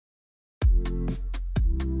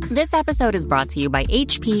This episode is brought to you by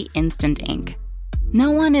HP Instant Ink.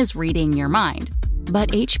 No one is reading your mind, but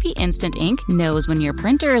HP Instant Ink knows when your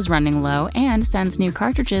printer is running low and sends new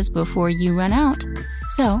cartridges before you run out.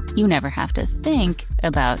 So you never have to think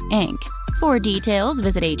about ink. For details,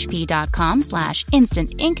 visit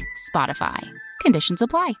hp.com/instant ink Spotify. Conditions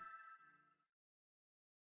apply.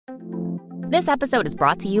 This episode is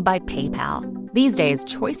brought to you by PayPal. These days,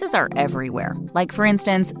 choices are everywhere. Like, for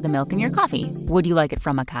instance, the milk in your coffee. Would you like it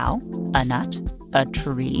from a cow, a nut, a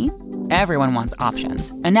tree? Everyone wants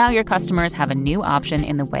options. And now your customers have a new option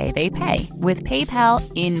in the way they pay with PayPal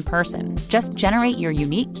in person. Just generate your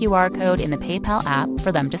unique QR code in the PayPal app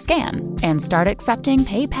for them to scan and start accepting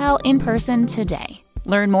PayPal in person today.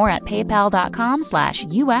 Learn more at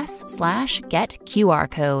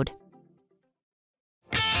paypal.com/us/getQRcode.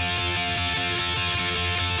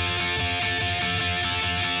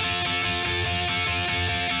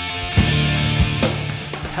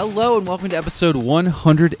 Hello and welcome to episode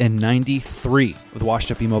 193 of the Washed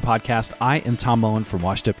Up Emo podcast. I am Tom Mullen from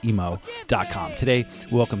washedupemo.com. Today,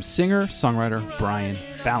 we welcome singer-songwriter Brian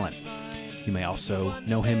Fallon. You may also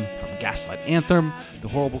know him from Gaslight Anthem, The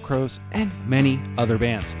Horrible Crows, and many other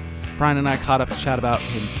bands. Brian and I caught up to chat about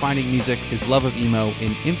him finding music, his love of emo,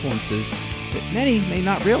 and influences that many may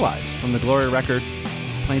not realize, from the Gloria record,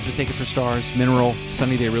 Planes Mistaken for Stars, Mineral,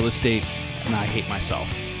 Sunny Day Real Estate, and I Hate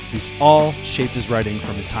Myself. These all shaped his writing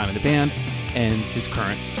from his time in the band and his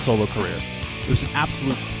current solo career. It was an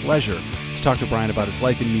absolute pleasure to talk to Brian about his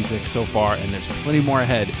life in music so far, and there's plenty more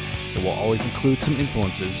ahead that will always include some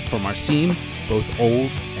influences from our scene, both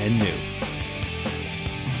old and new.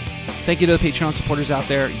 Thank you to the Patreon supporters out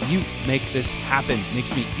there. You make this happen. It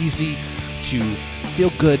makes me easy to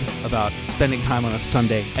feel good about spending time on a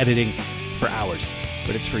Sunday editing for hours.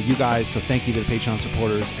 But it's for you guys, so thank you to the Patreon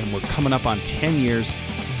supporters, and we're coming up on 10 years.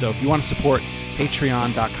 So if you want to support,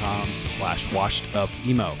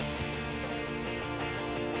 patreon.com/washedupemo.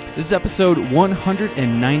 This is episode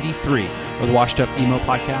 193 of the Washed Up Emo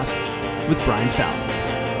podcast with Brian Fallon.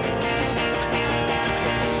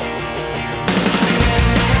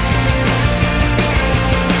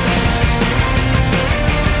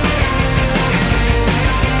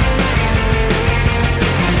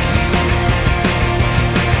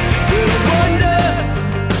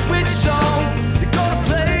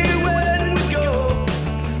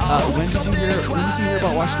 When did you hear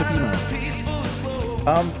about Washed Up Emo?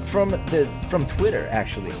 From Twitter,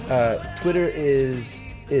 actually. Twitter is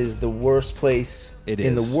the worst place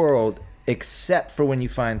in the world, except for when you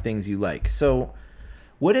find things you like. So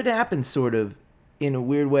what had happened, sort of in a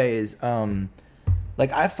weird way, is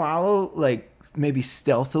like I follow, like, maybe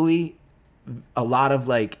stealthily, a lot of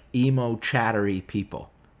like emo chattery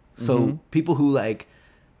people. So people who like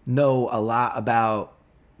know a lot about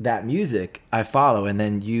that music I follow, and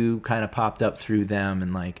then you kind of popped up through them,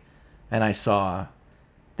 and I saw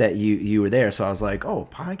that you were there, so I was like, oh,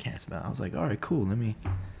 podcast, man. I was like, all right, cool, let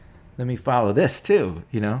me follow this too,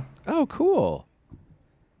 you know. Oh, cool.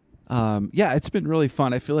 Yeah, it's been really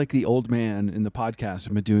fun. I feel like the old man in the podcast.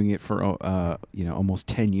 I've been doing it for almost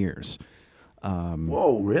 10 years.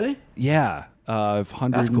 Whoa, really? Yeah,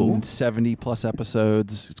 170 plus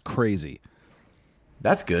episodes. It's crazy.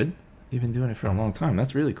 That's good. You've been doing it for a long time.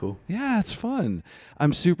 That's really cool. Yeah, it's fun.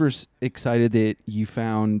 I'm super excited that you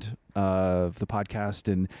found the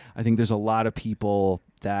podcast, and I think there's a lot of people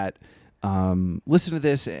that listen to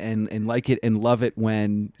this and like it and love it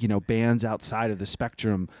when, you know, bands outside of the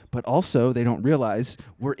spectrum, but also they don't realize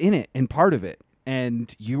we're in it and part of it,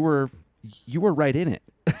 and you were right in it.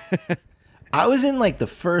 I was in like the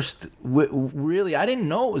first, really, I didn't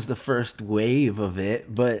know it was the first wave of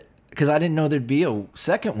it, but because I didn't know there'd be a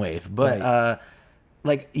second wave. But right.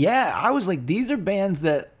 I was like, these are bands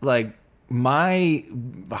that like my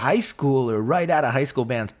high school or right out of high school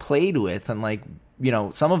bands played with, and like, you know,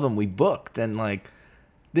 some of them we booked, and like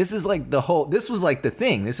this is like this was like the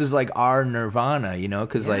thing. This is like our Nirvana, you know,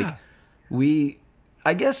 because like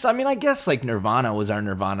I guess like Nirvana was our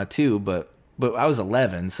Nirvana too, but I was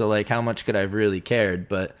 11, so like how much could I have really cared?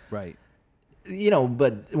 But right. You know,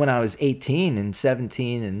 but when I was 18 and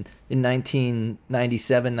 17 and in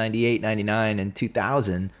 1997, 98, 99, and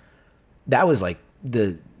 2000, that was like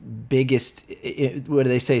the biggest, what do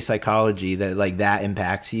they say, psychology, that like that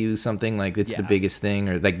impacts you, something like it's the biggest thing,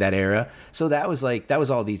 or like that era. So that was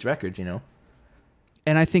all these records, you know.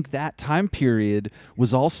 And I think that time period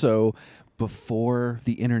was also before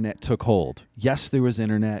the internet took hold. Yes, there was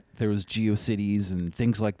internet, there was GeoCities and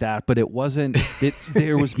things like that, but it wasn't,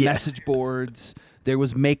 there was message boards, there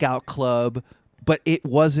was Makeout Club, but it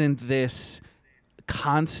wasn't this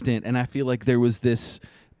constant. And I feel like there was this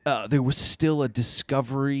there was still a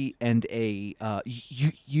discovery and a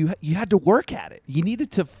you had to work at it. You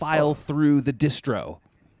needed to file through the distro.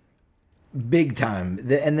 Big time.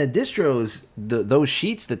 And the distros, those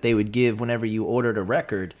sheets that they would give whenever you ordered a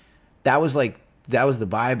record, that was the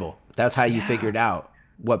Bible. That's how you figured out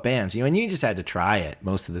what bands. And you just had to try it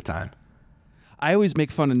most of the time. I always make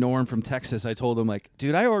fun of Norm from Texas. I told him, like,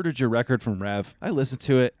 dude, I ordered your record from Rev. I listened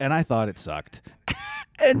to it, and I thought it sucked.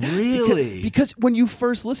 And really? Because when you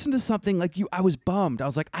first listen to something, like I was bummed. I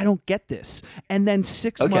was like, I don't get this. And then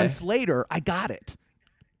 6 months later, I got it.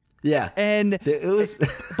 Yeah. And it was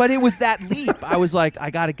but it was that leap. I was like,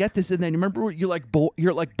 I got to get this. And then remember, you're like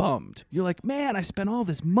bummed. You're like, man, I spent all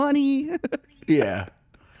this money. Yeah.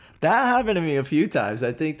 That happened to me a few times.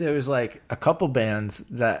 I think there was like a couple bands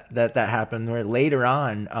that happened where later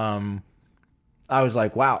on, I was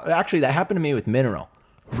like, wow. Actually, that happened to me with Mineral.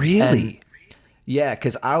 Really? Yeah,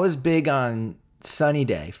 because I was big on Sunny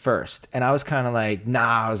Day first. And I was kind of like,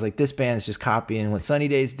 nah, I was like, this band's just copying what Sunny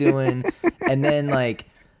Day's doing. And then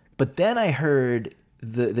but then I heard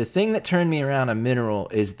the thing that turned me around on Mineral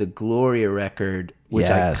is the Gloria record, which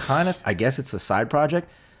I guess it's a side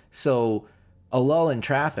project. So A Lull in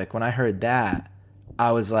Traffic, when I heard that,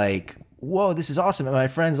 I was like, whoa, this is awesome. And my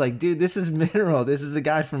friend's like, dude, this is Mineral. This is the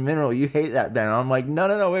guy from Mineral. You hate that band. I'm like,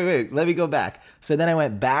 no, wait, let me go back. So then I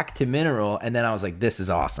went back to Mineral, and then I was like, this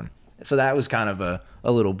is awesome. So that was kind of a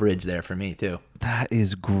little bridge there for me, too. That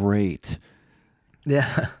is great.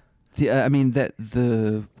 Yeah. I mean,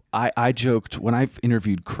 I joked when I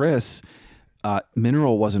interviewed Chris,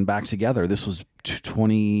 Mineral wasn't back together. This was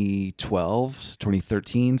 2012,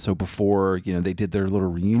 2013. So before, they did their little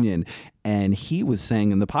reunion, and he was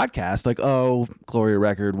saying in the podcast, like, oh, Gloria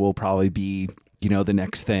record will probably be, the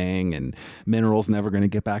next thing, and Mineral's never going to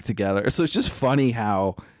get back together. So it's just funny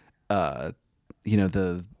how,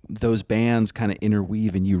 those bands kind of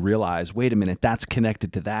interweave, and you realize, wait a minute, that's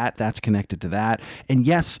connected to that. That's connected to that. And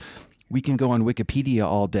yes, we can go on Wikipedia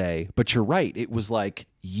all day, but you're right. It was like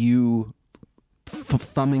you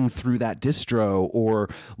thumbing through that distro or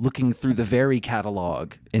looking through the Very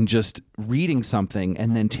catalog and just reading something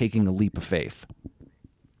and then taking a leap of faith.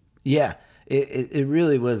 Yeah, it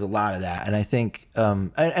really was a lot of that. And I think,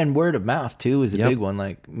 and word of mouth too is a big one.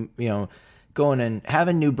 Like, going and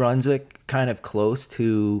having New Brunswick kind of close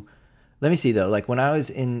to, let me see though, like when I was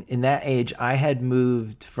in that age, I had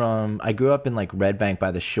moved I grew up in like Red Bank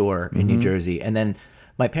by the shore in New Jersey. And then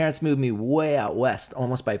my parents moved me way out west,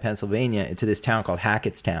 almost by Pennsylvania, into this town called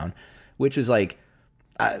Hackettstown, which was like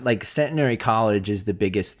Centenary College is the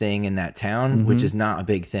biggest thing in that town, which is not a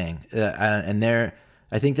big thing. And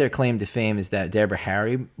I think their claim to fame is that Deborah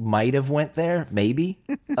Harry might have went there, maybe,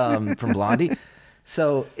 from Blondie.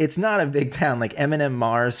 So it's not a big town. Like M&M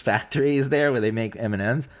Mars factory is there where they make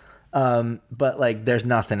M&Ms. But like there's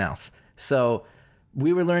nothing else. So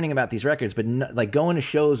we were learning about these records, but like going to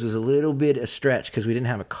shows was a little bit a stretch because we didn't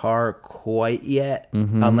have a car quite yet,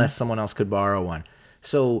 unless someone else could borrow one.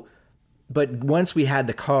 So, but once we had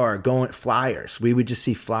the car, going flyers, we would just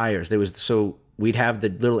see flyers. We'd have the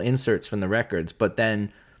little inserts from the records, but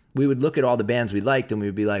then we would look at all the bands we liked and we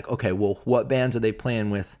would be like, okay, well, what bands are they playing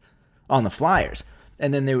with on the flyers?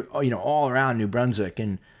 And then they would, all around New Brunswick,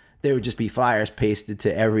 and there would just be flyers pasted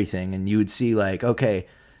to everything. And you would see like, okay,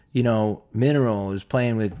 Mineral is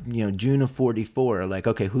playing with, June of 44. Like,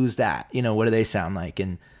 okay, who's that? What do they sound like?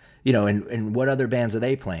 And, and what other bands are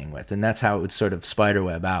they playing with? And that's how it would sort of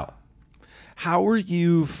spiderweb out. How were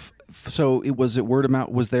you? So was it word of mouth?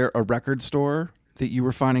 Was there a record store that you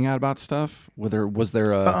were finding out about stuff? Was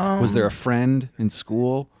there a friend in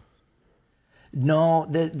school? No,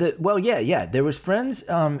 yeah. There was friends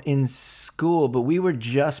in school, but we were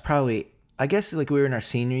just probably, I guess, like we were in our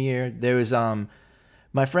senior year. There was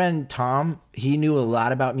my friend Tom. He knew a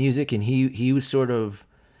lot about music, and he was sort of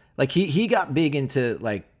like he got big into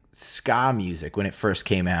like ska music when it first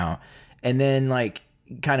came out, and then like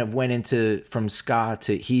kind of went into from ska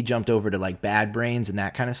to he jumped over to like Bad Brains and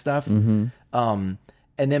that kind of stuff. And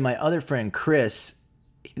then my other friend Chris,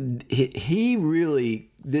 he really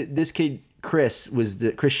this kid. Chris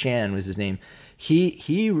Shan was his name.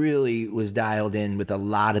 He really was dialed in with a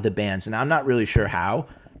lot of the bands, and I'm not really sure how,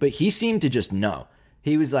 but he seemed to just know.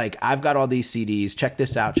 He was like, I've got all these CDs, check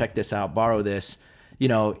this out, borrow this.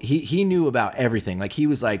 He knew about everything. Like he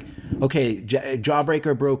was like, okay,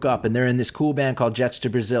 Jawbreaker broke up and they're in this cool band called Jets to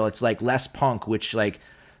Brazil. It's like less punk, which like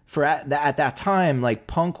for at that time, like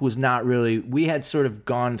punk was not really, we had sort of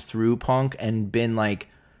gone through punk and been like,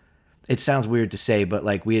 it sounds weird to say, but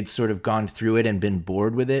like we had sort of gone through it and been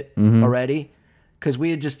bored with it already. Cause we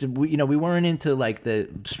had we weren't into like the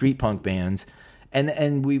street punk bands.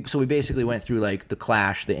 And we basically went through like the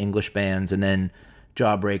Clash, the English bands, and then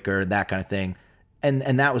Jawbreaker, that kind of thing.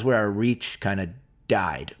 And that was where our reach kind of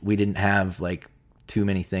died. We didn't have like too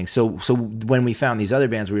many things. So when we found these other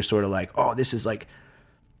bands, we were sort of like, oh, this is like,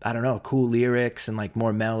 I don't know, cool lyrics and like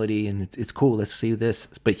more melody, and it's cool. Let's see this.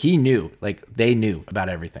 But he knew, like they knew about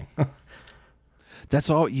everything. That's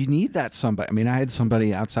all you need. That somebody. I mean, I had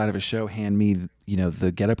somebody outside of a show hand me,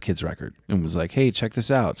 the Get Up Kids record and was like, "Hey, check this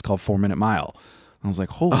out. It's called 4 Minute Mile." I was like,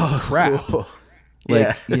 "Holy crap!" Cool.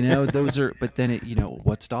 Like, those are. But then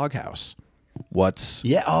what's Doghouse? What's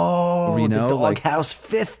the Doghouse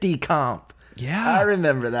 50 comp. Yeah, I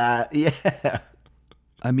remember that. Yeah.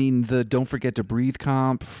 I mean, the Don't Forget to Breathe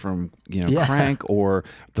comp from Crank, or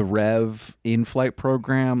the Rev in-flight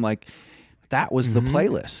program. Like that was the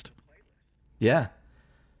playlist. Yeah.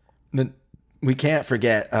 But we can't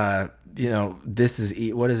forget, this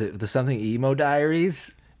is, what is it? The something Emo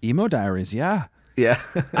Diaries? Emo Diaries, yeah. Yeah.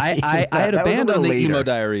 I had a band on the later. Emo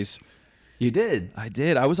Diaries. You did? I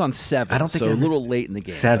did. I was on 7, I don't think so a little late in the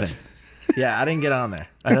game. 7. Yeah, I didn't get on there.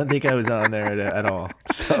 I don't think I was on there at all.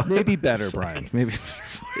 So maybe better, Brian. Maybe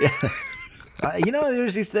better. Yeah.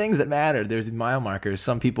 There's these things that matter. There's mile markers.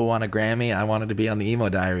 Some people want a Grammy. I wanted to be on the Emo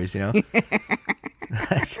Diaries,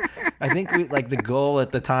 I think the goal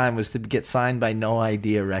at the time was to get signed by No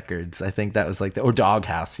Idea Records. I think that was or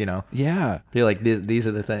Doghouse, Yeah. Be like, these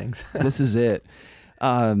are the things. This is it.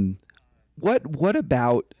 What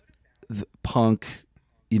about punk?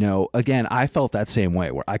 Again, I felt that same way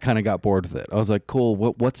where I kind of got bored with it. I was like, cool,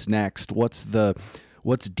 what's next? What's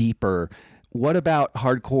deeper? What about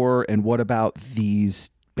hardcore, and what about these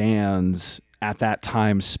bands at that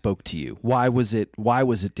time spoke to you? Why was it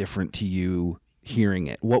different to you hearing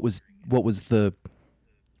it? What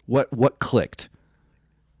clicked?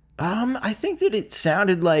 I think that it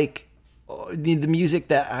sounded like the music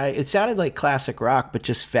it sounded like classic rock, but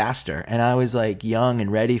just faster. And I was like young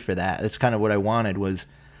and ready for that. That's kind of what I wanted was,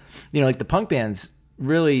 like the punk bands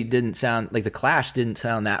really didn't sound like the Clash didn't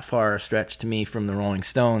sound that far stretched to me from the Rolling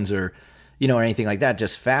Stones or anything like that,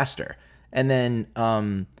 just faster. And then,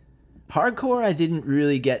 hardcore, I didn't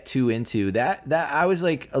really get too into that. I was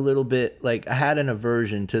like a little bit like I had an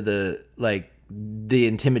aversion to the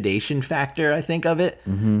intimidation factor, I think, of it.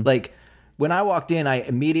 Mm-hmm. Like when I walked in, I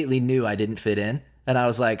immediately knew I didn't fit in, and I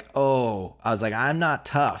was like, I'm not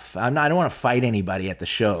tough. I don't want to fight anybody at the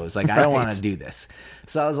shows. Like, I don't want to do this.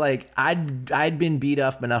 So I was like, I'd been beat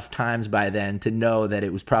up enough times by then to know that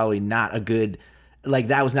it was probably not a good,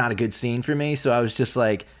 that was not a good scene for me. So I was just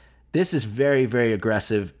like, this is very, very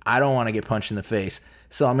aggressive. I don't want to get punched in the face,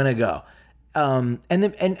 so I'm gonna go. And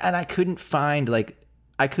I couldn't find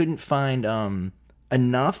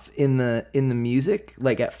enough in the music.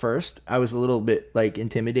 Like at first, I was a little bit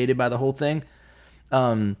intimidated by the whole thing.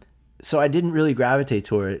 So I didn't really gravitate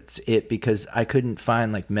towards it because I couldn't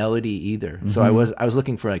find melody either. Mm-hmm. So I was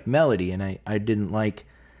looking for melody, and I didn't like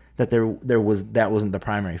that that wasn't the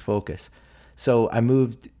primary focus. So I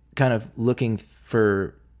moved kind of looking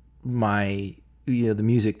for my the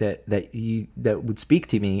music that would speak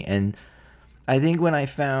to me. And I think when I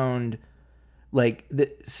found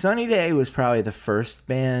the Sunny Day was probably the first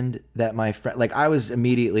band that my friend I was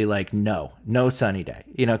immediately no Sunny Day,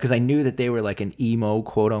 because I knew that they were an emo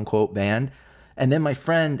quote unquote band. And then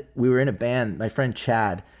we were in a band, my friend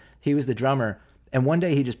Chad, he was the drummer, and one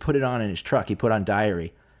day he just put it on in his truck. He put on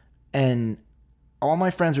Diary, and all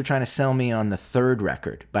my friends were trying to sell me on the third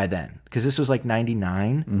record by then, because this was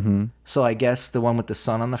 99. Mm-hmm. So I guess the one with the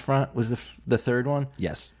sun on the front was the third one.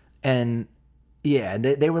 Yes. And yeah,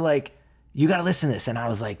 they were like, you got to listen to this. And I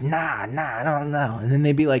was like, nah, I don't know. And then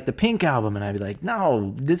they'd be like, the Pink album. And I'd be like,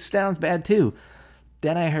 no, this sounds bad too.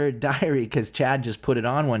 Then I heard Diary because Chad just put it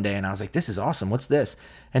on one day, and I was like, this is awesome. What's this?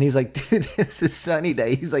 And he's like, dude, this is Sunny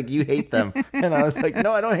Day. He's like, you hate them. And I was like,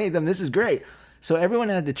 no, I don't hate them. This is great. So everyone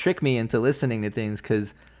had to trick me into listening to things,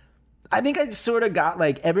 because I think I just sort of got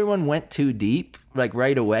everyone went too deep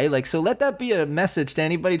right away. So let that be a message to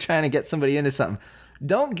anybody trying to get somebody into something.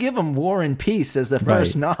 Don't give them War and Peace as the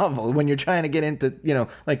first novel when you're trying to get into,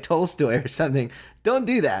 Tolstoy or something. Don't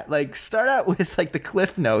do that. Start out with the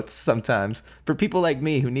Cliff Notes sometimes for people like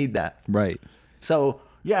me who need that. Right. So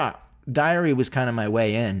yeah, Diary was kind of my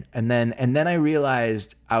way in. And then I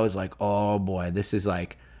realized, I was like, oh boy, this is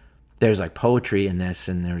there's poetry in this,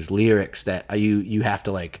 and there's lyrics that you have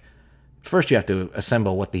to first you have to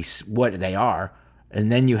assemble what they are,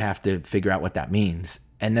 and then you have to figure out what that means.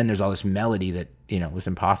 And then there's all this melody that, was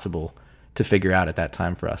impossible to figure out at that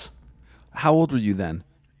time for us. How old were you then?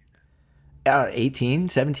 17,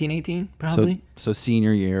 18, probably. So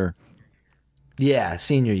senior year. Yeah,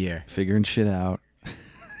 senior year. Figuring shit out.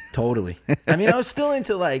 Totally. I mean, I was still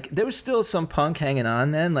into like, there was still some punk hanging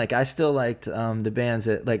on then. Like I still liked the bands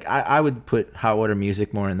that like, I would put Hot Water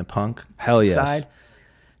Music more in the punk side.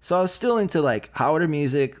 So I was still into like Hot Water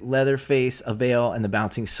Music, Leatherface, Avail, and the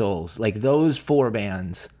Bouncing Souls. Like those 4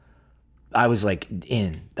 bands, I was like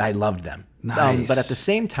in. I loved them. Nice. But at the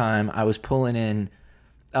same time, I was pulling in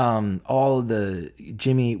all of the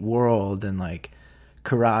Jimmy Eat World and like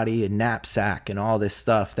Karate and Knapsack and all this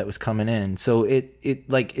stuff that was coming in. So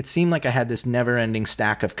it seemed like I had this never-ending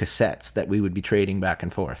stack of cassettes that we would be trading back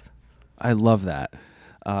and forth. I love that.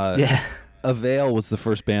 Yeah. Avail was the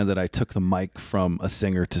first band that I took the mic from a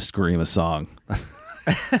singer to scream a song.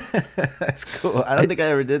 That's cool. I don't think I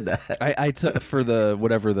ever did that. I took for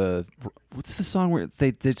what's the song where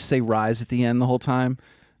they just say "Rise" at the end the whole time?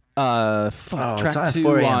 It's on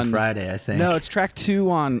 4 a.m. Friday, I think. No, it's track 2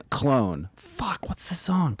 on Clone. Fuck, what's the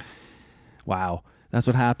song? Wow, that's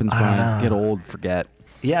what happens when I get old, forget.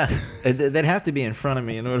 Yeah, they'd have to be in front of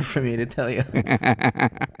me in order for me to tell you.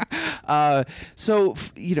 So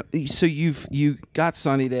you got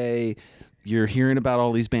Sunny Day. You're hearing about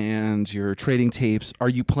all these bands. You're trading tapes. Are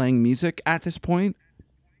you playing music at this point?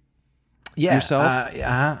 Yeah, yourself.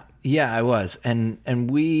 Yeah, I was, and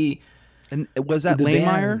was that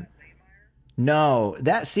Lanemeyer? No,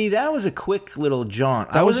 that was a quick little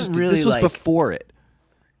jaunt. This was before it.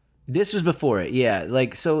 This was before it, yeah.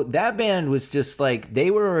 Like, so that band was just like, they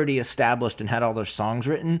were already established and had all their songs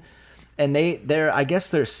written, and I guess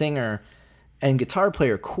their singer and guitar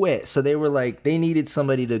player quit, so they were like, they needed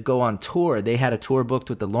somebody to go on tour. They had a tour booked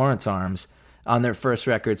with the Lawrence Arms on their first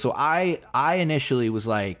record. So I initially was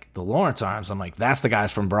like, the Lawrence Arms, I'm like, that's the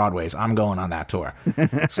guys from Broadway's. I'm going on that tour.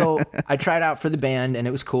 So I tried out for the band, and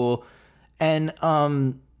it was cool. And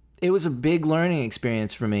it was a big learning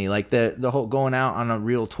experience for me, like the whole going out on a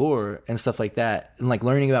real tour and stuff like that, and like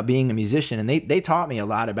learning about being a musician. And they taught me a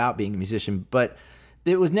lot about being a musician, but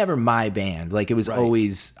it was never my band. Like it was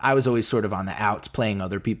always, I was always sort of on the outs playing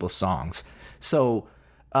other people's songs. So,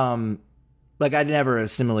 like I never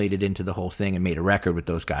assimilated into the whole thing and made a record with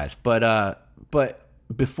those guys. But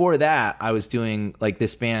before that, I was doing like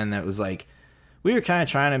this band that was like, we were kind of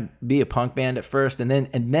trying to be a punk band at first, and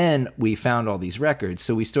then we found all these records.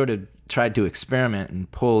 So we sort of tried to experiment and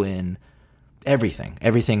pull in everything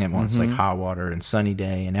at once, like Hot Water and Sunny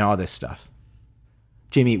Day and all this stuff.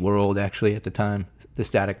 Jimmy Eat World, actually, at the time, the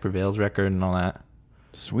Static Prevails record and all that.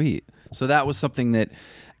 Sweet. So that was something that,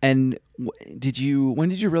 and when did you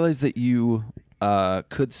realize that you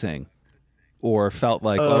could sing, or felt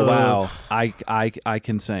like, oh wow, I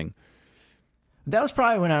can sing? That was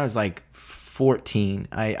probably when I was like 14.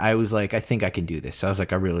 I was like, I think I can do this. I was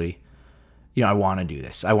like, I really, I want to do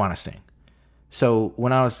this. I want to sing. So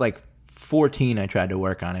when I was like 14, I tried to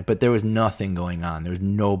work on it, but there was nothing going on. There was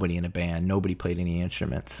nobody in a band. Nobody played any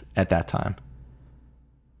instruments at that time.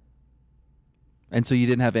 And so you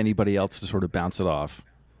didn't have anybody else to sort of bounce it off?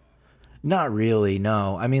 Not really,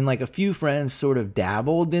 no. I mean, like a few friends sort of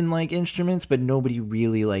dabbled in like instruments, but nobody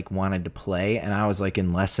really like wanted to play. And I was like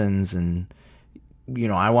in lessons, and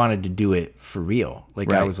I wanted to do it for real.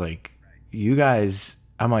 Like I was like, you guys,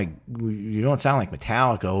 I'm like, you don't sound like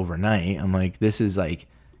Metallica overnight. I'm like, this is like,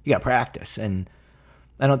 you got practice. And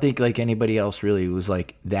I don't think like anybody else really was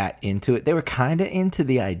like that into it. They were kind of into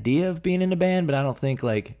the idea of being in a band, but I don't think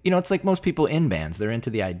like, it's like most people in bands, they're into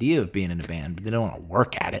the idea of being in a band, but they don't want to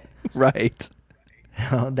work at it. Right.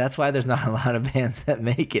 That's why there's not a lot of bands that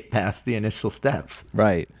make it past the initial steps.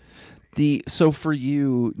 Right. So for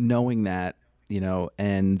you, knowing that,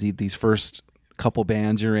 and these first couple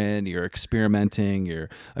bands you're in, you're experimenting,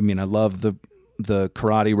 I love the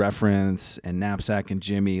karate reference and Knapsack and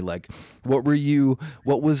Jimmy. Like, what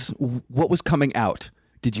was coming out?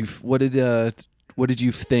 What did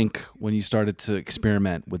you think when you started to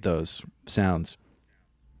experiment with those sounds?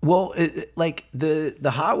 Well, like the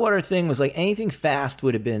Hot Water thing was like anything fast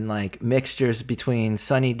would have been like mixtures between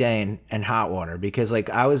Sunny Day and Hot Water, because like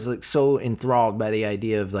I was like so enthralled by the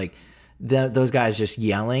idea of like those guys just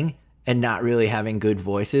yelling and not really having good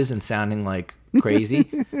voices and sounding like crazy.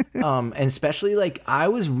 And especially like I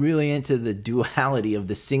was really into the duality of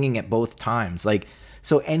the singing at both times. Like,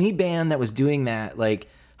 so any band that was doing that, like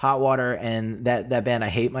Hot Water and that band I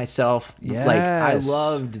Hate Myself, yes. Like I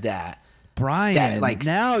loved that. Brian, like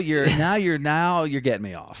now you're getting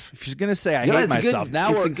me off. If you're gonna say I hate myself, now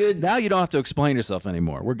you don't have to explain yourself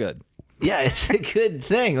anymore. We're good. Yeah, it's a good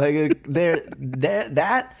thing. Like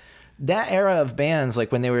that era of bands,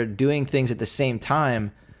 like when they were doing things at the same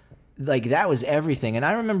time, like that was everything. And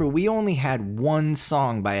I remember we only had one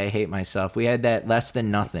song by I Hate Myself. We had that Less Than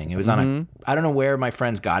Nothing. It was on I don't know where my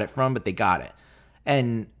friends got it from, but they got it.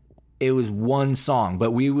 And it was one song,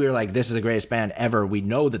 but we were like, this is the greatest band ever. We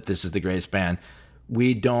know that this is the greatest band.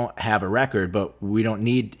 We don't have a record, but we don't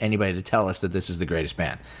need anybody to tell us that this is the greatest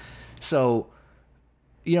band. So,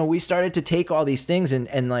 we started to take all these things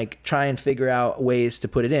and like try and figure out ways to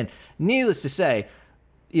put it in. Needless to say,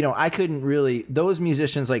 I couldn't really, those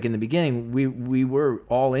musicians, like in the beginning, we were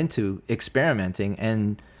all into experimenting.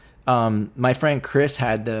 And my friend Chris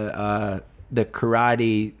had the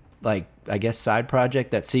karate, like, I guess, side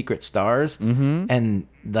project, that Secret Stars. Mm-hmm. And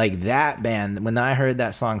like that band, when I heard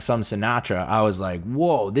that song, Some Sinatra, I was like,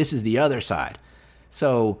 whoa, this is the other side.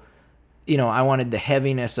 So, I wanted the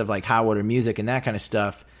heaviness of like hot water music and that kind of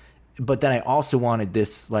stuff. But then I also wanted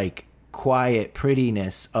this like quiet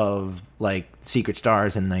prettiness of like Secret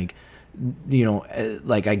Stars and like,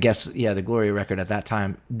 like, I guess, the Gloria record at that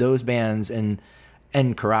time, those bands and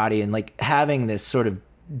karate, and like having this sort of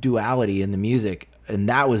duality in the music. And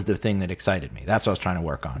that was the thing that excited me. That's what I was trying to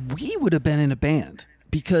work on. We would have been in a band,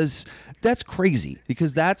 because that's crazy.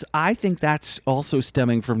 Because I think that's also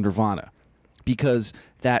stemming from Nirvana. Because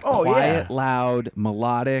that quiet, loud,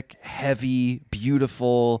 melodic, heavy,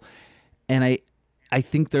 beautiful. And I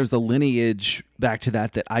think there's a lineage back to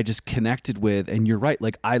that I just connected with. And you're right.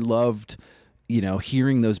 Like, I loved,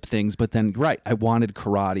 hearing those things. But then, right, I wanted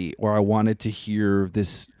karate, or I wanted to hear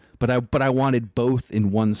this. But I wanted both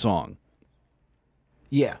in one song.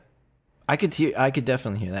 Yeah, I could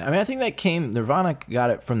definitely hear that. I mean, I think Nirvana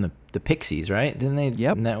got it from the Pixies, right? Didn't they?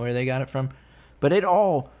 Yep. Isn't that where they got it from? But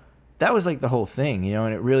that was like the whole thing,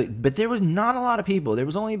 and it really, but there was not a lot of people. There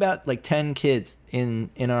was only about like 10 kids in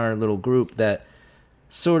our little group that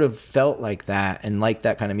sort of felt like that and liked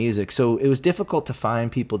that kind of music. So it was difficult to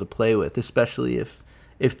find people to play with, especially if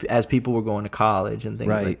as people were going to college and things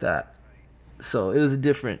like that. So it was a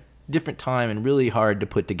different time, and really hard to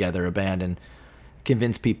put together a band and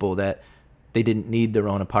convince people that they didn't need their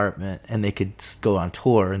own apartment and they could go on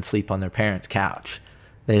tour and sleep on their parents' couch.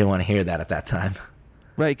 They didn't want to hear that at that time.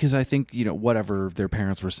 Right, because I think, whatever their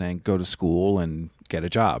parents were saying, go to school and get a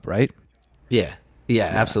job, right? Yeah,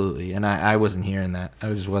 absolutely. And I wasn't hearing that. I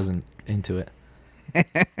just wasn't into it.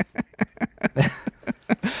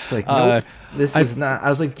 It's like, nope, this is not. I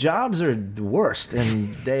was like, jobs are the worst,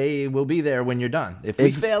 and they will be there when you're done. If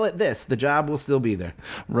we fail at this, the job will still be there.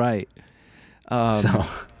 Right. So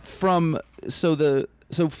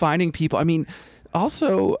finding people. I mean,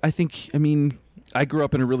 also, I grew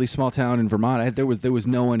up in a really small town in Vermont. There was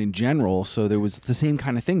no one in general, so there was the same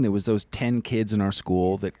kind of thing. There was those 10 kids in our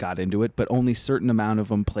school that got into it, but only a certain amount of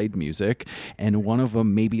them played music, and one of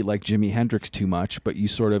them maybe liked Jimi Hendrix too much, but you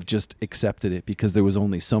sort of just accepted it because there was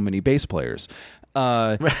only so many bass players.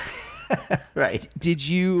 Right.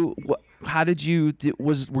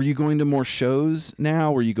 Were you going to more shows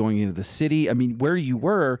now? Were you going into the city? I mean, where you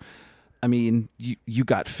were, you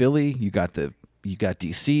got Philly, you got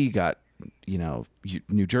DC, you got,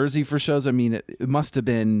 New Jersey for shows. I mean, it must have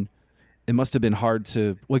been hard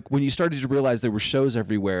to, like, when you started to realize there were shows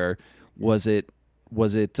everywhere, was it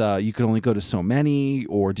you could only go to so many,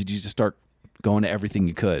 or did you just start going to everything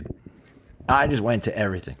you could? I just went to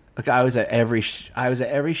everything. Like, I was at every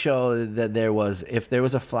show that there was. If there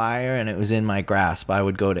was a flyer and it was in my grasp, I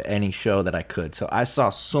would go to any show that I could. So I saw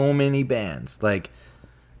so many bands. Like,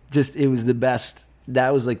 just, it was the best.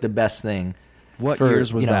 That was like the best thing. What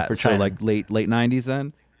years was that? So like late 90s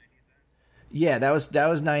then? Yeah, that was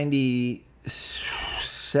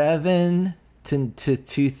 97 to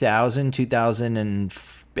 2000 and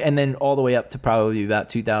then all the way up to probably about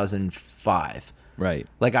 2005. Right.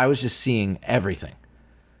 Like, I was just seeing everything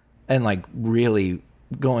and like really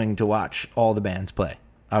going to watch all the bands play.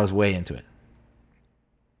 I was way into it.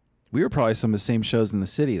 We were probably some of the same shows in the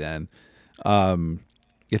city then.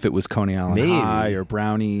 If it was Coney Island High or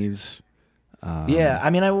Brownies. Yeah,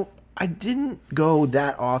 I mean, I didn't go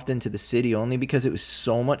that often to the city, only because it was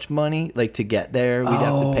so much money, like, to get there. We'd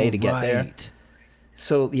have to pay to get there.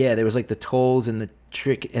 So yeah, there was like the tolls and the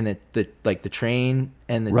trick and the like the train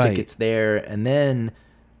and the tickets there, and then,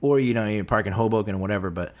 or you park in Hoboken or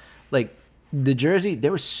whatever. But like the Jersey,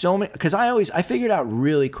 there was so many, because I figured out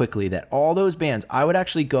really quickly that all those bands, I would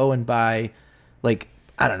actually go and buy, like,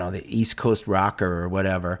 I don't know, the East Coast Rocker or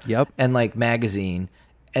whatever. Yep. And like magazine.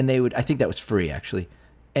 And they would, I think that was free actually.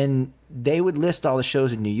 And they would list all the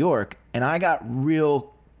shows in New York. And I got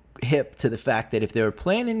real hip to the fact that if they were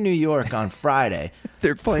playing in New York on Friday,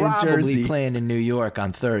 they're playing probably Jersey. Playing in New York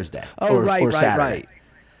on Thursday. Oh, or Saturday. Right.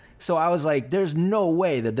 So I was like, there's no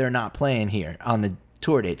way that they're not playing here on the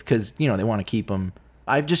tour dates, because, they want to keep them.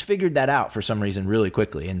 I've just figured that out for some reason really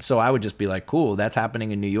quickly. And so I would just be like, cool, that's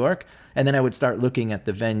happening in New York. And then I would start looking at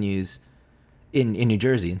the venues in New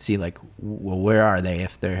Jersey and see like, well, where are they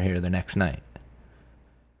if they're here the next night?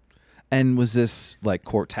 And was this like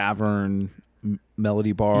Court Tavern,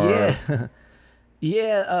 Melody Bar? Yeah.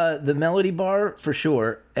 Yeah, the Melody Bar for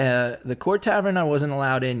sure. The Court Tavern I wasn't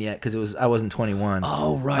allowed in yet because I wasn't 21.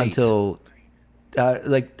 Oh, right. Until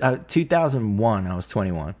 2001, I was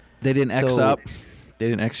 21. They didn't X up. They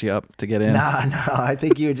didn't X you up to get in. Nah, I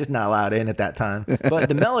think you were just not allowed in at that time. But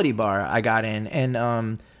the Melody Bar I got in,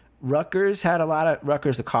 and Rutgers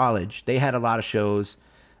the college. They had a lot of shows.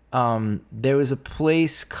 There was a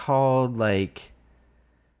place called like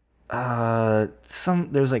there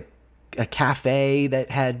was like a cafe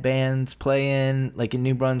that had bands playing, like in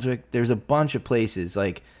New Brunswick. There's a bunch of places,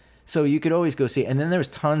 like, so you could always go see it. And then there was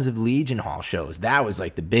tons of Legion Hall shows. That was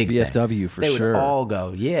like the big VFW thing. for they sure. They would all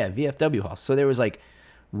go, yeah, VFW Hall. So there was like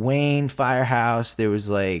Wayne Firehouse. There was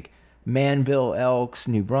like Manville Elks,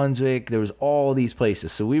 New Brunswick. There was all these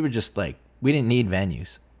places. So we were just like, we didn't need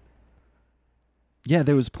venues. Yeah,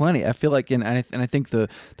 there was plenty. I feel like, and I think the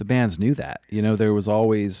bands knew that. You know, there was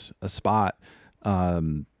always a spot.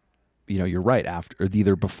 You know, you're right, after or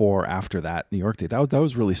either before or after that New York date. That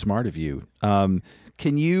was really smart of you. Do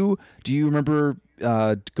you remember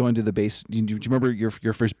going to the base? Do you remember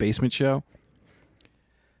your first basement show?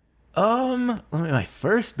 My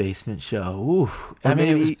first basement show. Ooh,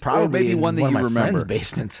 it was probably maybe one that you remember. Friends'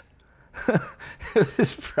 basements. It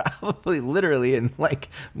was probably literally in like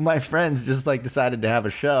my friends just like decided to have a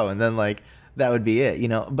show, and then like that would be it, you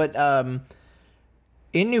know. But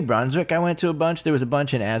in New Brunswick, I went to a bunch. There was a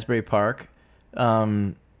bunch in Asbury Park.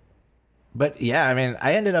 But yeah, I mean,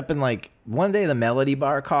 I ended up in like one day the Melody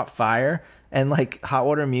Bar caught fire, and like Hot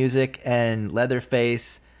Water Music and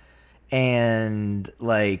Leatherface and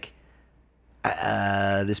like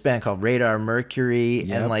this band called Radar Mercury.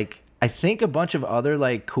 Yep. And like I think a bunch of other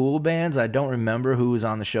like cool bands. I don't remember who was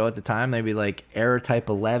on the show at the time. Maybe like Error Type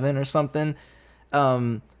 11 or something.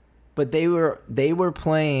 But they were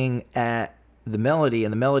playing at the Melody,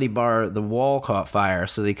 and the Melody Bar, the wall caught fire,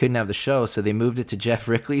 so they couldn't have the show. So they moved it to Jeff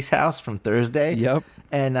Rickley's house from Thursday. Yep.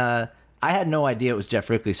 And I had no idea it was Jeff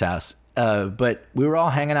Rickley's house. But we were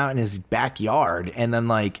all hanging out in his backyard, and then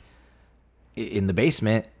like in the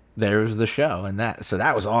basement there was the show, and that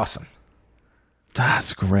was awesome.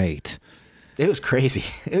 That's great. It was crazy.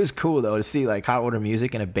 It was cool though to see like Hot Water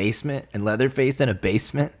Music in a basement and Leatherface in a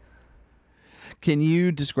basement. Can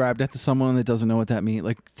you describe that to someone that doesn't know what that means?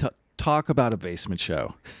 Like, talk about a basement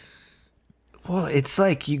show. Well, it's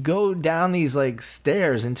like you go down these like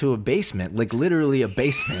stairs into a basement, like literally a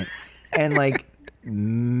basement, and like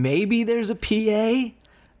maybe there's a PA,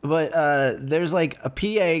 but there's like a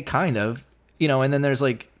PA kind of, you know, and then there's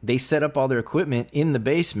like they set up all their equipment in the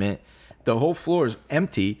basement. The whole floor is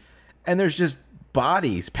empty, and there's just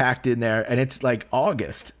bodies packed in there, and it's like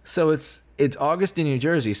August. So it's August in New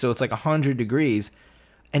Jersey, so it's like 100 degrees,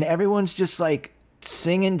 and everyone's just like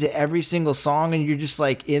singing to every single song, and you're just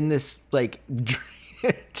like in this like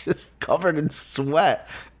just covered in sweat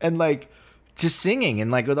and like just singing,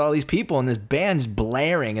 and like with all these people, and this band's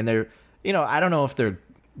blaring, and they're, you know, I don't know if they're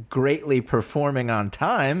greatly performing on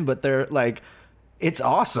time, but they're like, it's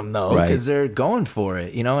awesome though, because they're going for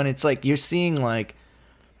it, you know. And it's like you're seeing like,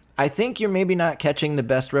 I think you're maybe not catching the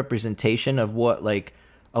best representation of what like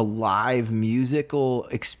a live musical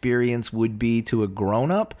experience would be to a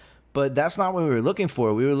grown-up, but that's not what we were looking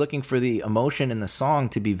for. We were looking for the emotion in the song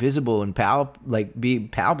to be visible and be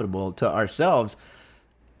palpable to ourselves.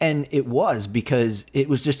 And it was, because it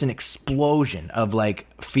was just an explosion of like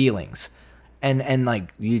feelings, and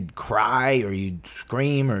like you'd cry or you'd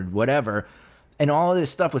scream or whatever, and all of this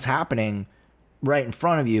stuff was happening right in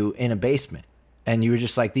front of you in a basement, and you were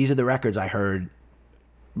just like, these are the records I heard.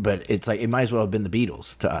 But it's like, it might as well have been the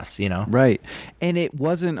Beatles to us, you know? Right. And it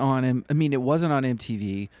wasn't on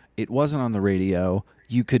MTV. It wasn't on the radio.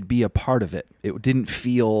 You could be a part of it. It didn't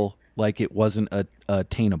feel like it wasn't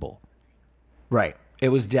attainable. Right. It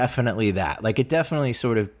was definitely that. Like, it definitely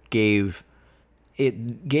sort of gave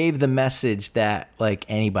the message that like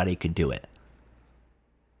anybody could do it.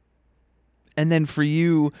 And then for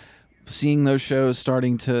you, seeing those shows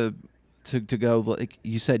starting to go, like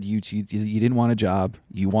you said, you didn't want a job,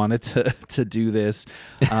 you wanted to do this.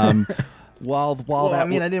 Well, I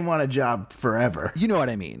mean, I didn't want a job forever. You know what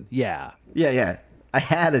I mean? Yeah. I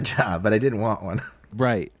had a job, but I didn't want one.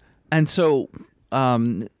 Right. And so,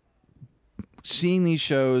 seeing these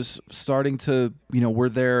shows, starting to, you know, were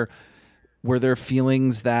there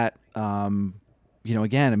feelings that, you know,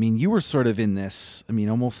 again, I mean, you were sort of in this, I mean,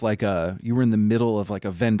 almost like you were in the middle of like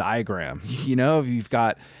a Venn diagram, you know, you've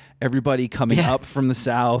got everybody coming up from the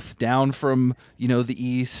south, down from, you know, the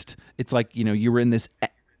east. It's like, you know, you were in this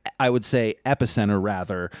I would say epicenter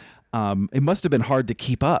rather. It must have been hard to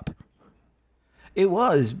keep up. It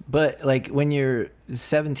was, but like when you're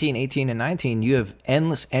 17, 18, and 19, you have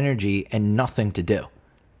endless energy and nothing to do.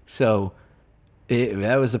 So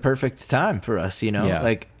that was the perfect time for us, you know? Yeah.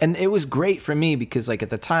 Like, and it was great for me because like at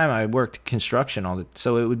the time I worked construction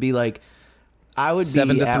so it would be like I would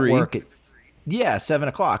 7 be to at 3. work at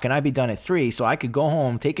 7:00, and I'd be done at 3, so I could go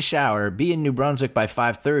home, take a shower, be in New Brunswick by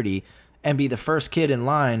 5:30, and be the first kid in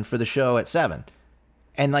line for the show at 7,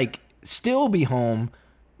 and like still be home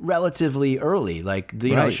relatively early. Like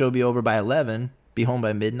the show be over by 11, be home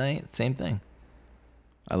by midnight. Same thing.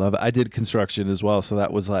 I love it. I did construction as well, so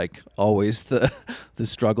that was like always the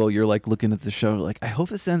struggle. You're like looking at the show, like I hope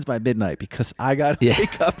this ends by midnight because I got to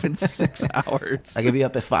wake up in 6 hours. I could be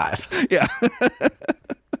up at 5. Yeah.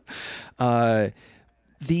 And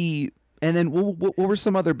then what were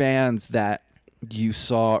some other bands that you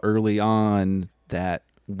saw early on that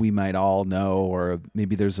we might all know, or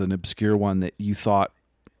maybe there's an obscure one that you thought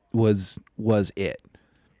was it?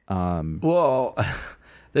 Well,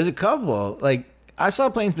 there's a couple. Like I saw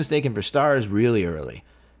Planes Mistaken for Stars really early,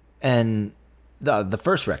 and the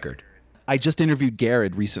first record. I just interviewed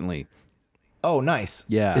Garrett recently. Oh, nice.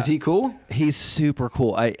 Yeah. Is he cool? He's super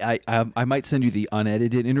cool. I might send you the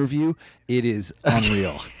unedited interview. It is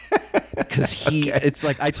unreal. Because it's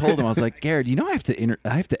like I told him, I was like, Garrett, you know I have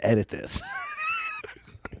to edit this.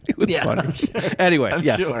 It was funny. I'm sure. Anyway, I'm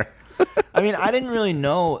sure. I mean, I didn't really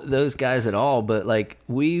know those guys at all, but like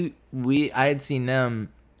I had seen them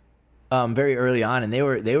very early on, and they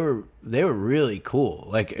were really cool.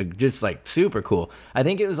 Like just like super cool. I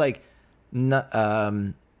think it was like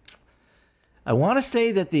I want to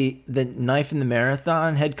say that the Knife in the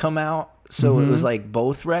Marathon had come out, so it was like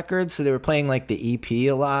both records. So they were playing like the EP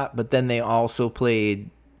a lot, but then they also played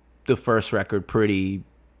the first record pretty,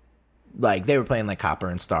 like they were playing like Copper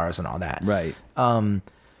and Stars and all that. Right.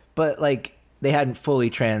 But like they hadn't fully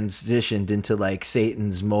transitioned into like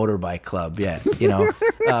Satan's Motorbike Club yet, you know,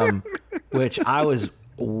 which I was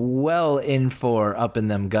well in for Up in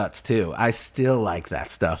Them Guts too. I still like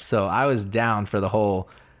that stuff, so I was down for the whole.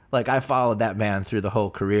 Like, I followed that band through the whole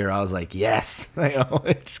career. I was like, yes. You know,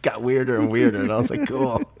 it just got weirder and weirder, and I was like,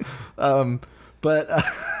 cool. But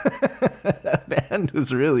that band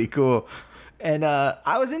was really cool. And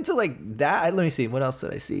I was into, like, that. Let me see. What else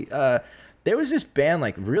did I see? There was this band,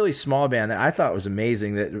 like, really small band that I thought was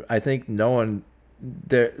amazing that I think no one...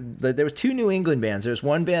 There was 2 New England bands. There was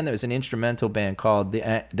one band that was an instrumental band called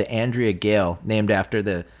the Andrea Gale, named after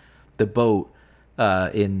the boat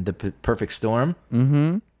in The Perfect Storm.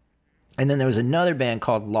 Mm-hmm. And then there was another band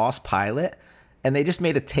called Lost Pilot, and they just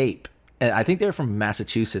made a tape. And I think they were from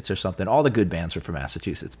Massachusetts or something. All the good bands were from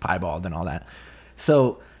Massachusetts, Piebald and all that.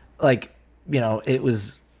 So, like, you know, it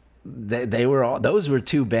was they were all, those were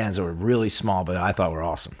 2 bands that were really small, but I thought were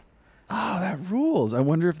awesome. Oh, that rules. I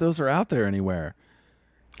wonder if those are out there anywhere.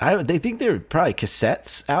 They think there were probably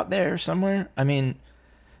cassettes out there somewhere. I mean,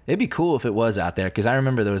 it'd be cool if it was out there, because I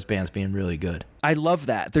remember those bands being really good. I love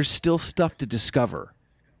that. There's still stuff to discover.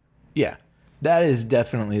 Yeah, that is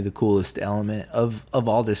definitely the coolest element of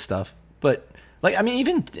all this stuff. But like, I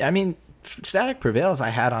mean, Static Prevails I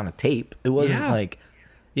had on a tape. It wasn't like,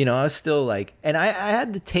 you know, I was still like, and I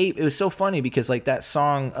had the tape. It was so funny because like that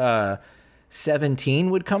song 17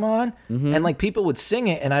 would come on, and like people would sing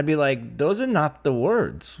it, and I'd be like, those are not the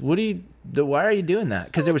words. Why are you doing that?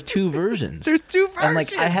 Because there was 2 versions. There's 2 versions. And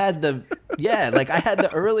like I had the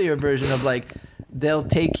earlier version of like, they'll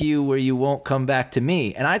take you where you won't come back to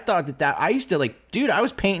me. And I thought that I used to like, dude, I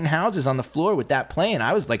was painting houses on the floor with that playing.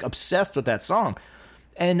 I was like obsessed with that song.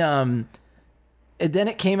 And then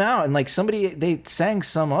it came out, and like they sang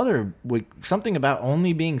something about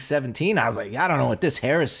only being 17. I was like, I don't know what this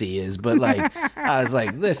heresy is, but like, I was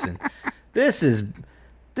like, listen, this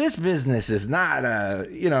business is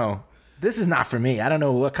not, you know, this is not for me. I don't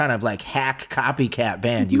know what kind of like hack copycat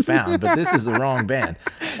band you found, but this is the wrong band.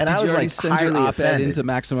 And I was like send your highly op-ed offended into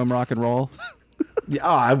Maximum Rock and Roll? Yeah,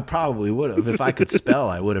 I probably would have. If I could spell,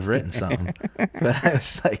 I would have written something. But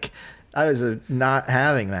I was not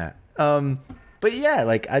having that. But yeah,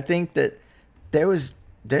 like I think that there's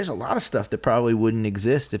a lot of stuff that probably wouldn't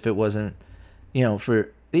exist if it wasn't, you know,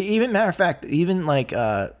 matter of fact, even like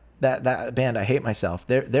that band I Hate Myself,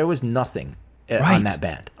 there was nothing on that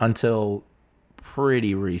band until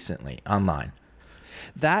pretty recently online.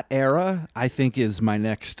 That era, I think, is my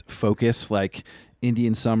next focus. Like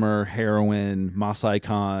Indian Summer, Heroin, Moss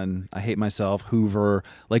Icon, I Hate Myself, Hoover,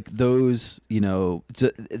 like those, you know,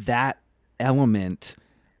 that element,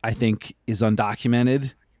 I think, is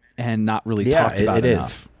undocumented and not really talked about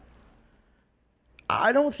enough.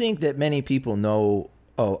 I don't think that many people know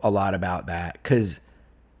a lot about that because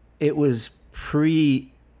it was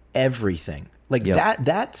pre everything. Like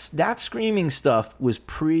that screaming stuff was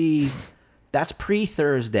that's pre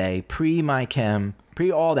Thursday, pre My Chem,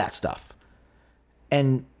 pre all that stuff.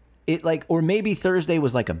 And it like, or maybe Thursday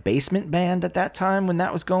was like a basement band at that time when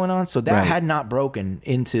that was going on. So that had not broken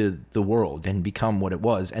into the world and become what it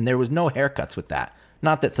was. And there was no haircuts with that.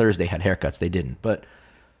 Not that Thursday had haircuts, they didn't. But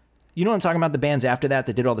you know what I'm talking about? The bands after that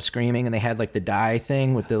did all the screaming and they had like the dye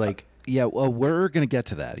thing with the like. Yeah, well, we're going to get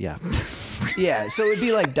to that. Yeah. Yeah, so it'd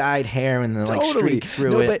be like dyed hair and then like streak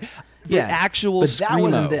through it. But the actual screamo. That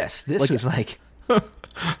wasn't this. This was like,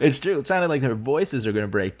 it's true. It sounded like their voices are going to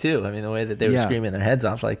break too. I mean, the way that they were screaming their heads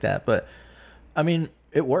off like that. But I mean,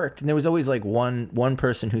 it worked. And there was always like one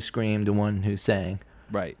person who screamed and one who sang.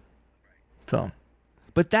 Right. So.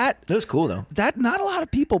 But it was cool though. That not a lot of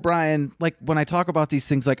people, Brian, like when I talk about these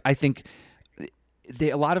things, like I think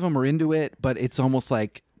a lot of them are into it, but it's almost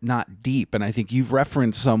like not deep. And I think you've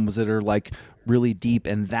referenced some that are like really deep,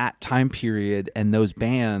 and that time period and those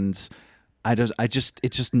bands,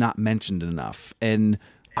 it's just not mentioned enough. And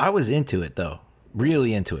I was into it though,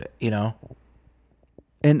 really into it, you know.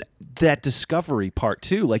 And that discovery part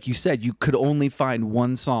too, like you said, you could only find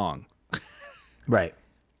one song. Right.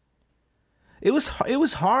 It was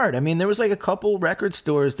hard. I mean, there was like a couple record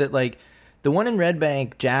stores that like the one in Red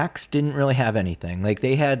Bank, Jack's didn't really have anything. Like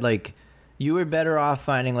they had like, you were better off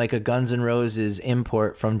finding like a Guns N' Roses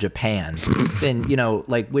import from Japan than, you know,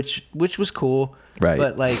 like which was cool. Right.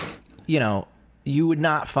 But like, you know, you would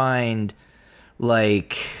not find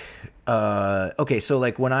like okay, so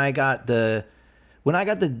like when I got that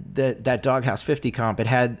Doghouse 50 comp, it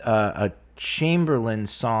had a Chamberlain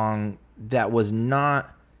song that was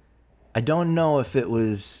not, I don't know if it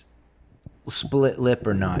was Split Lip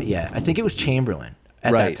or not yet. I think it was Chamberlain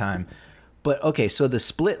at that time. But okay, so the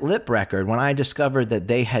Split Lip record, when I discovered that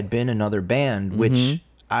they had been another band, which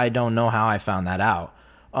I don't know how I found that out,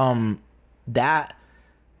 that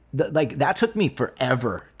took me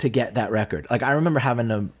forever to get that record. Like I remember having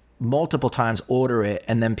to multiple times order it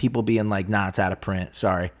and then people being like, nah, it's out of print.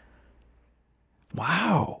 Sorry.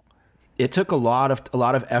 Wow. It took a lot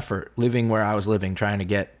of effort living where I was living, trying to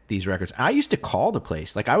get these records. I used to call the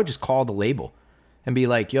place. Like I would just call the label and be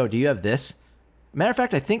like, yo, do you have this? Matter of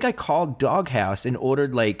fact, I think I called Doghouse and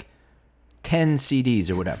ordered like 10 CDs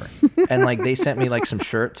or whatever. And like they sent me like some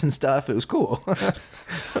shirts and stuff. It was cool.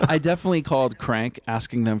 I definitely called Crank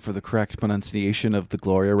asking them for the correct pronunciation of the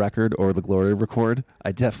Gloria record or the Gloria record.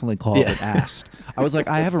 I definitely called and asked. I was like,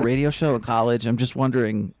 I have a radio show in college. I'm just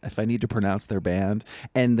wondering if I need to pronounce their band.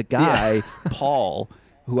 And the guy, Paul,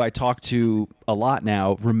 who I talk to a lot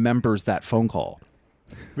now, remembers that phone call.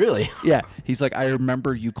 Really? Yeah. He's like, I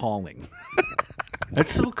remember you calling.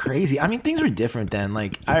 That's so crazy. I mean, things were different then.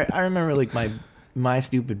 Like I remember like my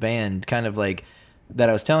stupid band kind of like that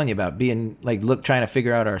I was telling you about being like trying to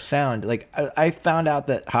figure out our sound. Like I found out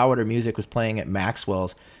that Howard Music was playing at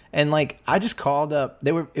Maxwell's, and like I just called up.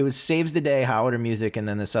 It was Saves the Day, Howard Music, and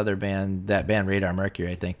then this other band, that band Radar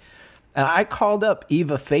Mercury, I think. And I called up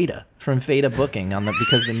Eva Feta from Feta Booking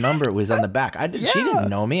because the number was on the back. She didn't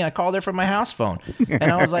know me. I called her from my house phone,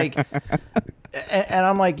 and I was like, and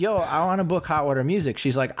I'm like, yo, I want to book Hot Water Music.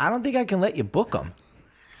 She's like, I don't think I can let you book them.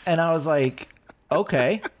 And I was like,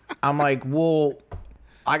 okay. I'm like, well,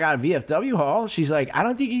 I got a VFW hall. She's like, I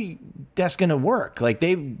don't think that's gonna work. Like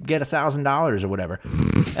they get $1,000 or whatever.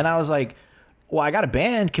 And I was like, well, I got a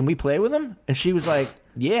band. Can we play with them? And she was like,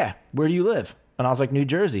 yeah. Where do you live? And I was like, New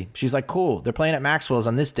Jersey. She's like, cool. They're playing at Maxwell's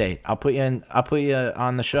on this date. I'll put you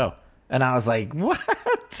on the show. And I was like,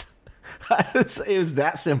 what? It was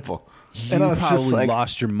that simple. You and I was probably just like,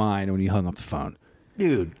 lost your mind when you hung up the phone.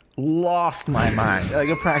 Dude, lost my mind. Like,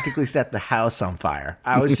 I practically set the house on fire.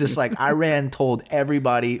 I was just like, I told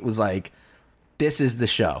everybody, it was like, this is the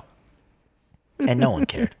show. And no one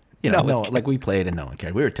cared. You know, like we played and no one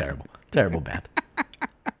cared. We were a terrible, terrible band.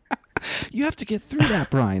 You have to get through that,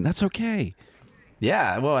 Brian. That's okay.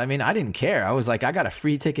 Yeah, well, I mean, I didn't care. I was like, I got a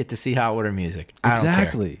free ticket to see Hot Water Music.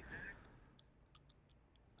 Exactly.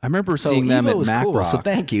 I remember seeing them at Mac cool, Rock. So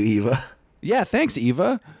thank you, Eva. Yeah, thanks,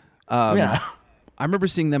 Eva. Yeah. I remember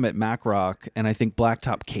seeing them at Mac Rock, and I think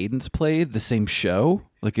Blacktop Cadence played the same show.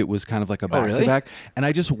 Like it was kind of like a back-to-back. And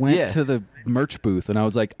I just went to the merch booth, and I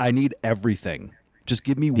was like, I need everything. Just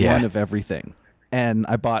give me one of everything. And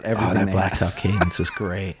I bought everything. Oh, that Blacktop Cadence was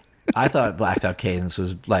great. I thought Blacktop Cadence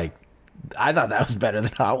was like, I thought that was better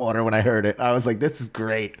than Hot Water when I heard it. I was like, this is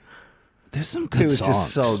great. There's some good songs. It was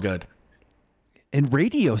just so good. And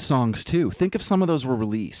radio songs, too. Think if some of those were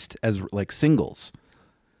released as like singles.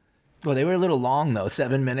 Well, they were a little long though,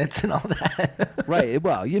 7 minutes and all that. Right.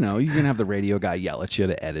 Well, you're gonna have the radio guy yell at you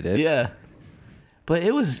to edit it. Yeah. But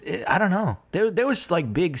I don't know. There was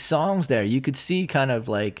like big songs there. You could see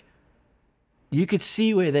you could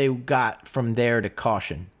see where they got from there to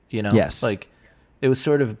Caution, Yes. Like it was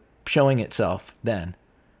sort of showing itself then.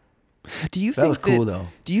 That was cool though.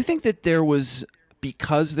 Do you think that there was,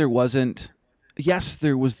 because there wasn't, yes,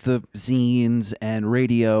 there was the zines and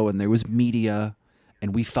radio and there was media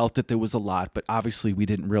and we felt that there was a lot, but obviously we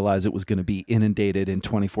didn't realize it was going to be inundated in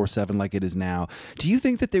 24/7 like it is now. Do you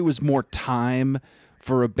think that there was more time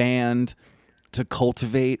for a band to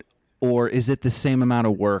cultivate, or is it the same amount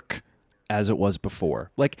of work as it was before?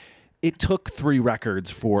 Like, it took 3 records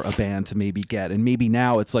for a band to maybe get, and maybe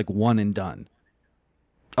now it's like one and done.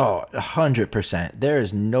 Oh, 100%. There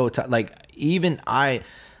is no time. Like, even I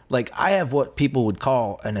have what people would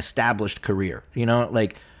call an established career,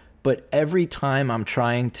 but every time I'm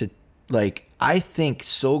trying to, I think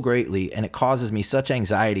so greatly, and it causes me such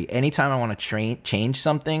anxiety. Anytime I want to change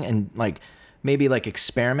something and maybe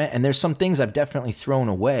experiment, and there's some things I've definitely thrown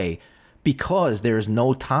away because there's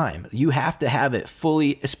no time. You have to have it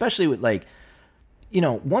fully, especially with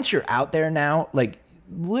once you're out there now,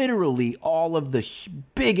 literally all of the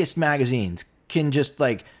biggest magazines can just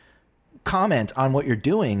comment on what you're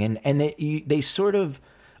doing, and they sort of,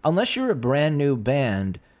 unless you're a brand new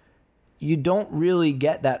band, you don't really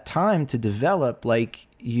get that time to develop like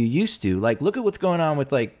you used to. Look at what's going on with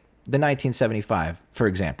the 1975, for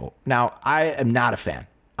example. Now, I am not a fan.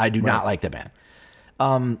 I do not like the band.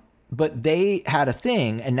 But they had a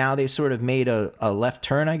thing, and now they've sort of made a left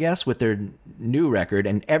turn, I guess, with their new record,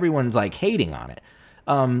 and everyone's hating on it,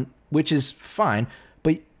 which is fine.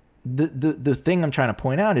 But the thing I'm trying to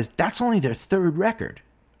point out is that's only their 3rd record,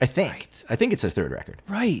 I think. Right. I think it's their 3rd record.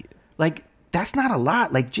 Right. That's not a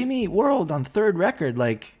lot. Jimmy Eat World on 3rd record,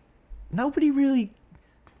 nobody really,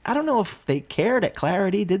 I don't know if they cared at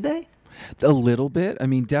Clarity, did they? A little bit. I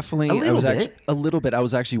mean, definitely. A little bit. I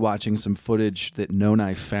was actually watching some footage that No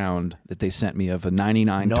Knife found that they sent me of a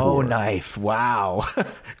 99 tour. No Knife. Wow.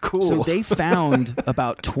 Cool. So they found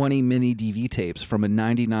about 20 mini DV tapes from a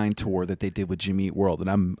 99 tour that they did with Jimmy Eat World.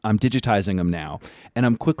 And I'm digitizing them now. And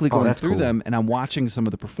I'm quickly going through them, and I'm watching some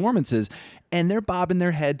of the performances, and they're bobbing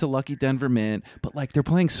their head to Lucky Denver Mint, but they're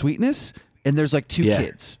playing Sweetness, and there's 2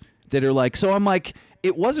 kids that are so I'm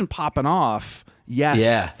it wasn't popping off.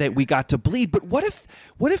 Yes, that we got to bleed. But what if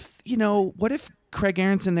Craig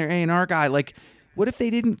Aronson, their A&R guy, what if they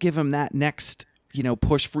didn't give him that next,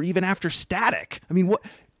 push for even after Static? I mean, what?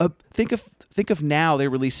 Think of now they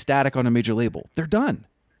release Static on a major label. They're done.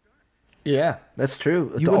 Yeah, that's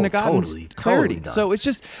true. You wouldn't have gotten Clarity. Totally So it's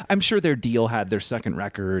just, I'm sure their deal had their 2nd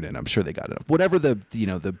record, and I'm sure they got enough. Whatever the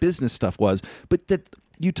the business stuff was, but that.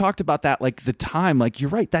 You talked about that, the time, you're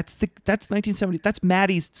right. That's 1970. That's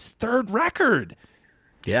Maddie's 3rd record.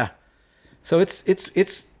 Yeah. So it's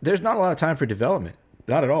there's not a lot of time for development,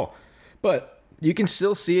 not at all. But you can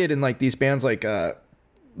still see it in these bands like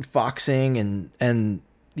Foxing and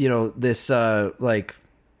this The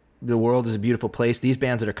World Is a Beautiful Place. These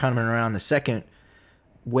bands that are coming around the second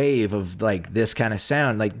wave of this kind of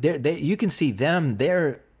sound, you can see them.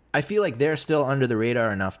 I feel like they're still under the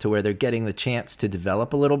radar enough to where they're getting the chance to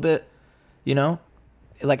develop a little bit,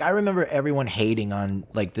 I remember everyone hating on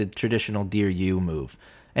the traditional Dear You move,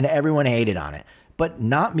 and everyone hated on it, but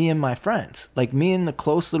not me and my friends. Me and the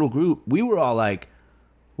close little group, we were all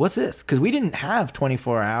what's this? Because we didn't have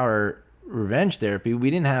 24-hour revenge therapy.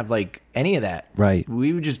 We didn't have any of that. Right.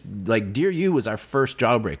 We were just Dear You was our first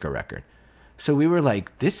Jawbreaker record. So we were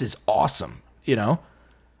this is awesome,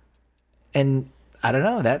 and I don't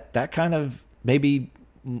know, that kind of maybe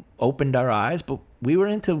opened our eyes, but we were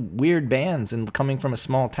into weird bands, and coming from a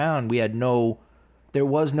small town, there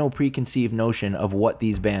was no preconceived notion of what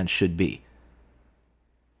these bands should be.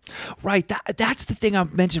 Right. That's the thing I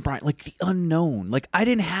mentioned, Brian, the unknown. I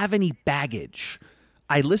didn't have any baggage.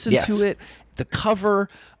 I listened to it, the cover,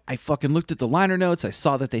 I fucking looked at the liner notes. I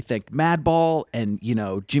saw that they thanked Madball and,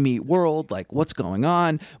 Jimmy Eat World, what's going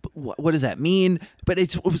on? But what does that mean? But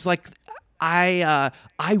it was I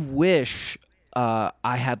wish I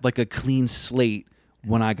had a clean slate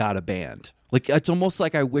when I got a band. It's almost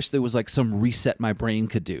I wish there was some reset my brain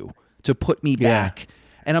could do to put me back.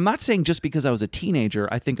 And I'm not saying just because I was a teenager.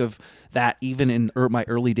 I think of that even in my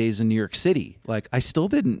early days in New York City. I still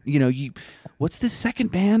didn't, what's this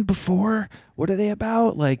second band before? What are they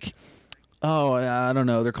about? I don't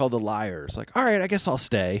know. They're called the Liars. All right, I guess I'll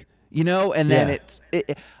stay. And then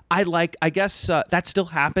I guess that still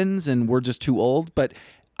happens, and we're just too old. But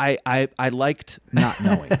I liked not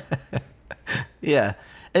knowing. Yeah,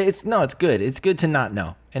 It's good. It's good to not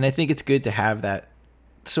know. And I think it's good to have that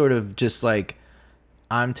sort of just like,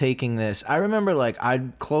 I'm taking this. I remember like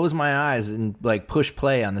I'd close my eyes and like push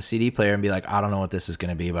play on the CD player and be like, I don't know what this is going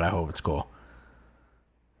to be, but I hope it's cool.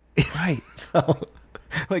 Right. So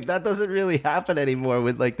like that doesn't really happen anymore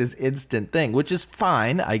with like this instant thing, which is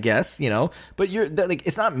fine, I guess, you know, but like,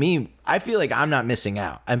 it's not me. I feel like I'm not missing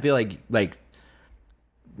out. I feel like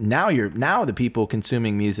now the people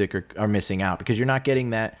consuming music are missing out because you're not getting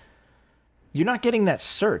that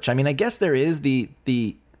search. I mean, I guess there is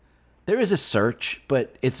there is a search,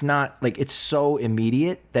 but it's not like, it's so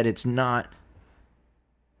immediate that it's not,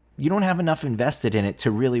 you don't have enough invested in it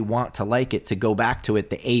to really want to like it, to go back to it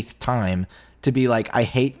the 8th time to be like, I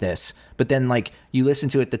hate this. But then like you listen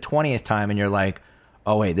to it the 20th time and you're like,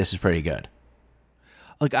 oh wait, this is pretty good.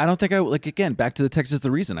 Like, I don't think again, back to the text is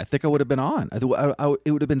the reason. I think I would have been on.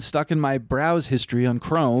 It would have been stuck in my browse history on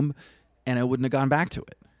Chrome and I wouldn't have gone back to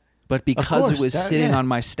it. But because it was sitting on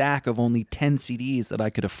my stack of only 10 CDs that I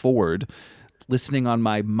could afford, listening on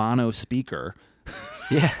my mono speaker.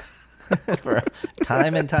 Yeah. For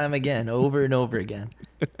time and time again, over and over again.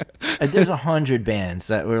 There's 100 bands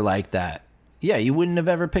that were like that. Yeah, you wouldn't have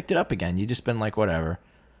ever picked it up again. You just been like, whatever.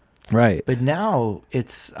 Right. But now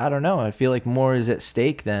it's, I don't know. I feel like more is at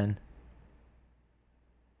stake then.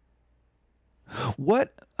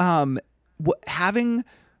 What having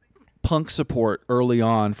punk support early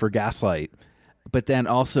on for Gaslight, but then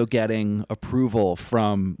also getting approval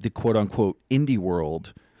from the quote unquote indie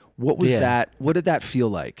world. What was that? What did that feel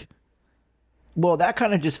like? Well, that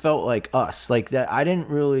kind of just felt like us. Like that,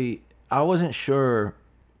 I wasn't sure,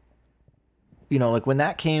 you know, like when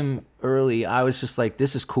that came early, I was just like,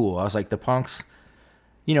 this is cool. I was like, the punks,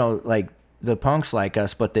 you know, like the punks like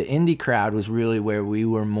us, but the indie crowd was really where we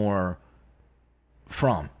were more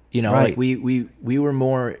from, you know, right. Like we were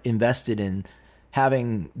more invested in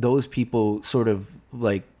having those people sort of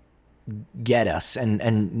like get us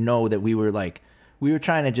and know that we were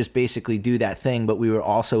trying to just basically do that thing, but we were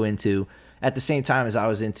also into, at the same time as I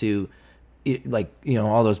was into, like, you know,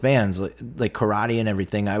 all those bands like Karate and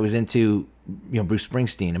everything, I was into, you know, Bruce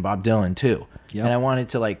Springsteen and Bob Dylan too. Yep. And I wanted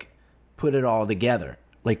to like put it all together,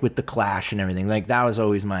 like with the Clash and everything. Like that was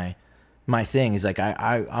always my thing, is like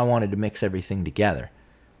I wanted to mix everything together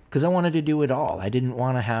because I wanted to do it all. I didn't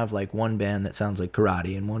want to have like one band that sounds like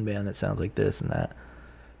Karate and one band that sounds like this and that.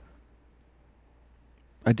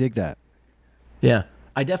 I dig that. Yeah.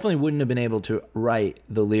 I definitely wouldn't have been able to write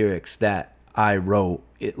the lyrics that I wrote,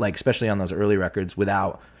 like especially on those early records,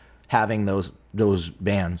 without having those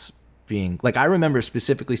bands being like. I remember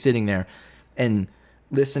specifically sitting there and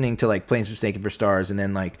listening to like Planes Mistaken for Stars, and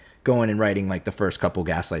then like going and writing like the first couple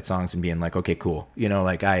Gaslight songs and being like, okay, cool, you know,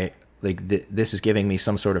 like this is giving me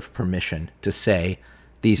some sort of permission to say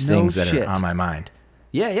these things that are on my mind.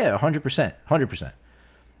 Yeah, 100%.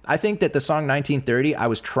 I think that the song 1930, I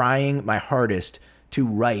was trying my hardest to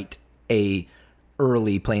write a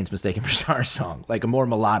early Planes Mistaken for Stars song, like a more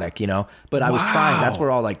melodic, you know, but I was trying. That's where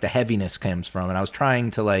all like the heaviness comes from. And I was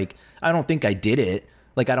trying to like, I don't think I did it.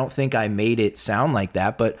 Like, I don't think I made it sound like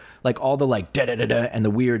that, but like all the like da da da da and the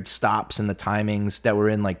weird stops and the timings that were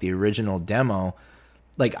in like the original demo,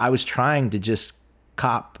 like I was trying to just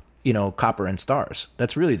cop, you know, Copper and Stars.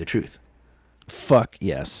 That's really the truth. Fuck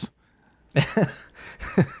yes.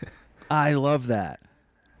 I love that.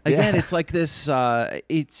 Again, it's like this. I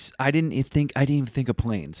didn't even think of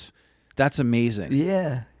Planes. That's amazing.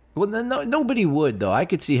 Yeah. Well, nobody would though. I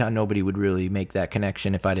could see how nobody would really make that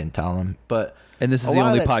connection if I didn't tell them. And this is the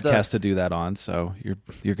only podcast to do that on, so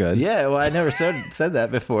you're good. Yeah. Well, I never said that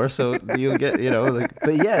before, so you'll get, you know. Like,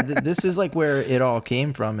 but yeah, this is like where it all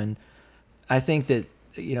came from, and I think that,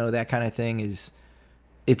 you know, that kind of thing is.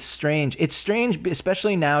 It's strange. It's strange,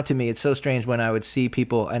 especially now to me. It's so strange when I would see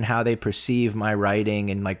people and how they perceive my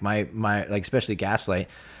writing and like my like, especially Gaslight,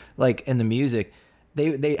 like in the music,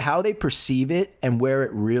 they how they perceive it and where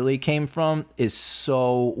it really came from is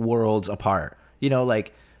so worlds apart. You know,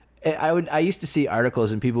 like I used to see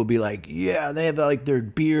articles and people would be like, yeah, they have like their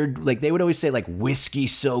beard, like they would always say like whiskey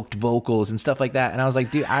soaked vocals and stuff like that. And I was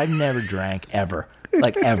like, dude, I've never drank ever,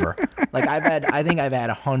 like ever. Like I think I've had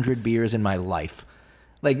 100 beers in my life.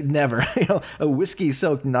 Like never, you know, a whiskey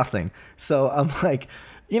soaked nothing. So I'm like,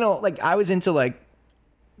 you know, like I was into like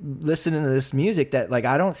listening to this music that like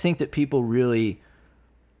I don't think that people really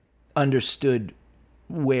understood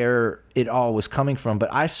where it all was coming from.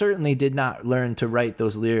 But I certainly did not learn to write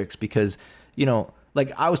those lyrics because, you know,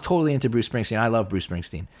 like I was totally into Bruce Springsteen. I love Bruce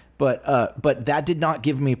Springsteen, but that did not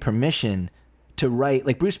give me permission to write.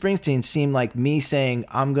 Like Bruce Springsteen seemed like me saying,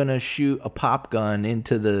 I'm gonna shoot a pop gun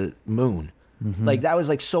into the moon. Mm-hmm. Like that was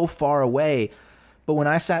like so far away But when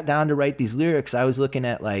I sat down to write these lyrics, I was looking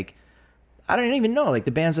at like, I don't even know, like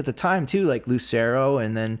the bands at the time too, like Lucero,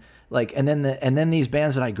 and then these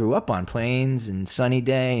bands that I grew up on, Plains and Sunny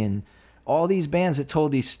Day, and all these bands that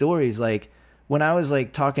told these stories. Like when I was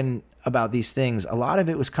like talking about these things, a lot of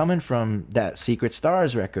it was coming from that Secret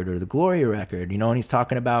Stars record or the Gloria record, you know. And he's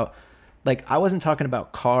talking about, like, I wasn't talking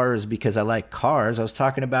about cars because I like cars. I was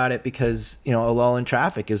talking about it because, you know, A Lull in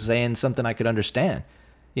Traffic is saying something I could understand.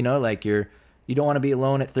 You know, like you don't want to be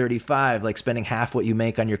alone at 35, like spending half what you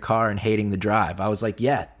make on your car and hating the drive. I was like,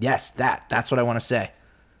 yes, that's what I want to say.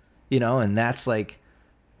 You know, and that's like,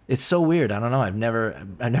 it's so weird. I don't know. I've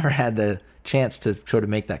never had the chance to sort of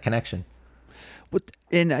make that connection.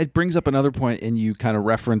 And it brings up another point, and you kind of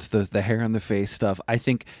reference the hair on the face stuff. I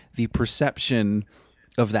think the perception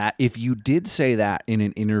of that, if you did say that in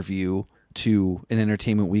an interview to an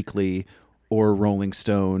Entertainment Weekly or Rolling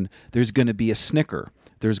Stone, there's going to be a snicker.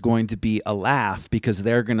 There's going to be a laugh because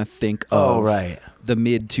they're going to think of the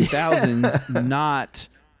mid 2000s, not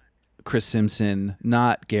Chris Simpson,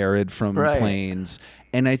 not Garrett from Plains.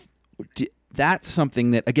 And that's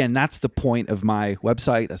something that, again, that's the point of my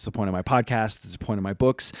website. That's the point of my podcast. That's the point of my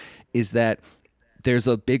books, is that there's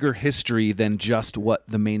a bigger history than just what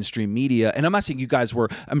the mainstream media, and I'm not saying you guys were,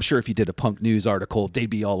 I'm sure if you did a punk news article, they'd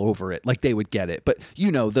be all over it. Like they would get it. But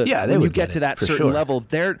you know, when you get to that certain level,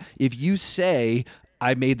 if you say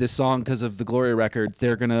I made this song because of the Gloria record,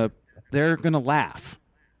 they're gonna laugh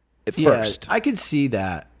at first. I could see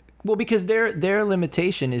that. Well, because their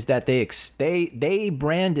limitation is that they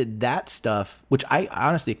branded that stuff, which I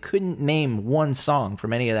honestly couldn't name one song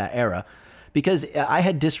from any of that era, because I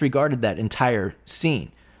had disregarded that entire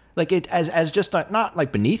scene, like it as just not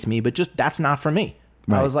like beneath me, but just that's not for me.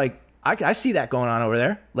 Right. I was like, I see that going on over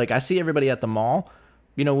there. Like I see everybody at the mall,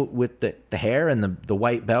 you know, with the hair and the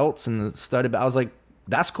white belts and the studded. I was like,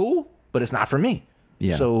 that's cool, but it's not for me.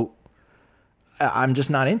 Yeah. So I'm just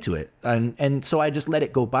not into it. And so I just let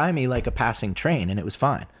it go by me like a passing train, and it was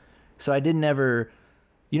fine. So I didn't ever,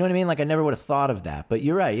 you know what I mean? Like I never would have thought of that. But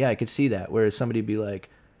you're right. Yeah, I could see that, where somebody would be like,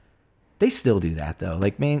 they still do that though.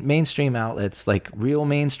 Like mainstream outlets, like real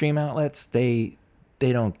mainstream outlets, they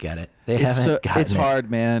don't get it. They haven't gotten it. It's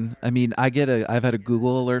hard, man. I mean, I've had a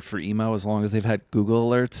Google alert for emo as long as they've had Google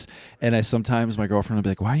alerts. And sometimes my girlfriend will be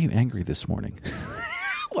like, why are you angry this morning?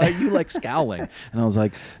 Why are you like scowling? And I was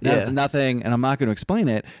like, nothing. And I'm not going to explain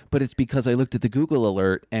it, but it's because I looked at the Google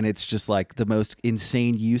alert and it's just like the most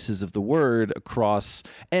insane uses of the word across.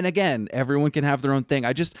 And again, everyone can have their own thing.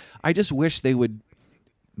 I just wish they would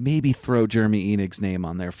maybe throw Jeremy Enig's name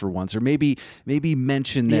on there for once, or maybe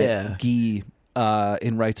mention that Guy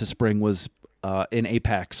in Right to Spring was in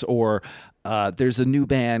Apex, or there's a new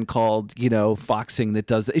band called, you know, Foxing that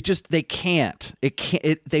does it. Just they can't.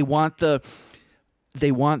 They want the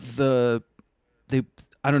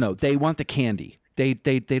candy. They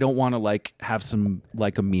don't want to like have some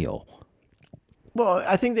like a meal. Well,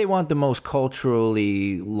 I think they want the most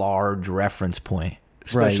culturally large reference point,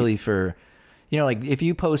 especially for, you know, like if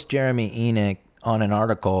you post Jeremy Enoch on an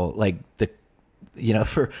article, like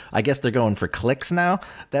I guess they're going for clicks now.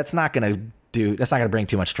 That's not going to bring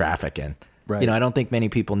too much traffic in. Right. You know, I don't think many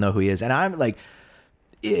people know who he is. And I'm like,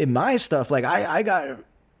 in my stuff, like I got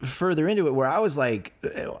further into it where I was like,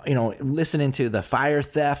 you know, listening to the Fire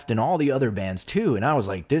Theft and all the other bands too. And I was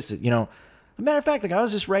like, this is, you know, a matter of fact, like I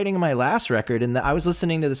was just writing my last record and I was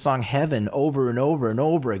listening to the song Heaven over and over and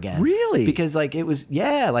over again. Really? Because like it was,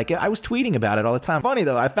 like I was tweeting about it all the time. Funny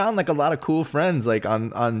though, I found like a lot of cool friends like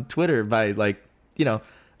on Twitter by like, you know,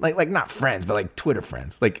 like not friends, but like Twitter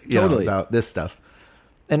friends, like you know, about this stuff.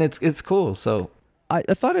 And it's cool. So I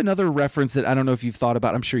thought another reference that I don't know if you've thought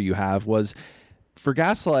about, I'm sure you have, was for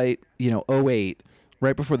Gaslight, you know, 2008,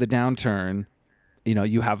 right before the downturn, you know,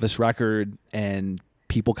 you have this record and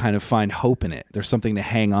people kind of find hope in it. There's something to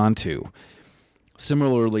hang on to.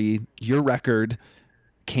 Similarly, your record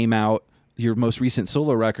came out, your most recent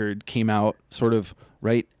solo record came out sort of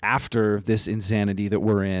right after this insanity that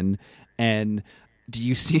we're in. And do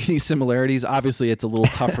you see any similarities? Obviously, it's a little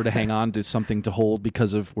tougher to hang on to something to hold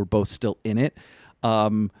because of we're both still in it.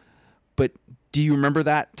 But do you remember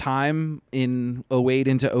that time in 2008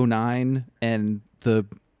 into 2009 and the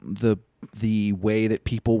way that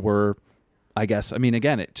people were, I guess, I mean,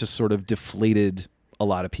 again, it just sort of deflated a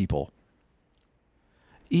lot of people.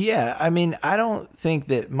 Yeah, I mean, I don't think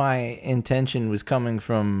that my intention was coming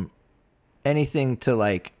from anything to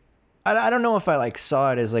like, I don't know if I like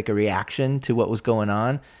saw it as like a reaction to what was going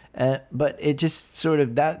on, but it just sort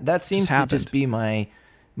of, that seems to just be my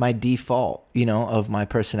default, you know, of my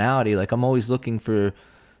personality. Like I'm always looking for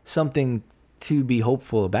something to be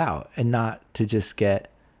hopeful about and not to just get,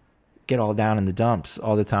 get all down in the dumps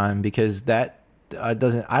all the time, because that I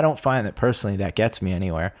don't find that personally that gets me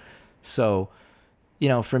anywhere. So, you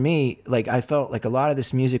know, for me, like, I felt like a lot of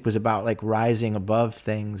this music was about like rising above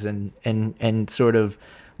things and sort of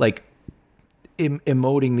like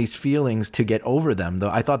emoting these feelings to get over them. Though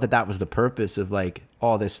I thought that that was the purpose of like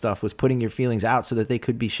all this stuff, was putting your feelings out so that they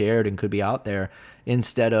could be shared and could be out there,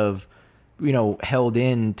 instead of, you know, held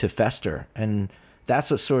in to fester. And that's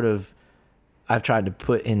what sort of I've tried to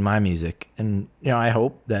put in my music. And, you know, I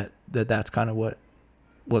hope that that's kind of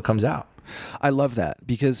what comes out. I love that,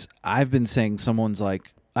 because I've been saying, someone's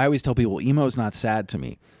like, I always tell people, emo is not sad to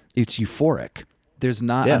me. It's euphoric.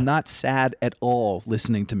 I'm not sad at all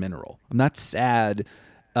listening to Mineral. I'm not sad.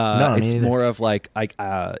 No, it's more of like,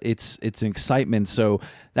 it's an excitement. So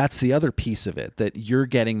that's the other piece of it, that you're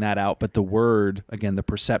getting that out. But the word, again, the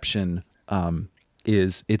perception,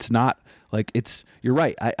 it's not like, you're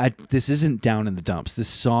right. This isn't down in the dumps. This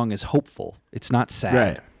song is hopeful. It's not sad.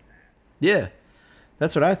 Right. Yeah.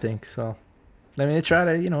 That's what I think. So, I mean, they try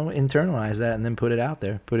to, you know, internalize that and then put it out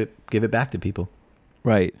there, give it back to people.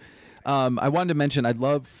 Right. I wanted to mention, I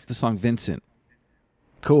love the song Vincent.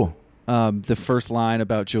 Cool. The first line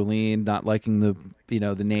about Jolene not liking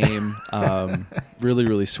the name, really,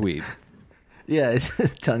 really sweet. Yeah,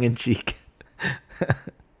 it's tongue in cheek.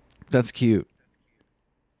 That's cute.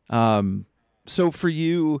 So for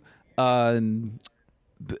you,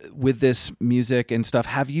 with this music and stuff,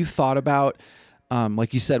 have you thought about,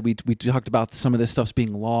 like you said, we talked about some of this stuff's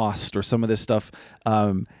being lost, or some of this stuff.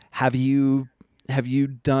 Have you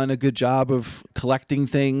done a good job of collecting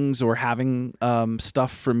things or having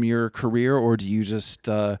stuff from your career, or do you just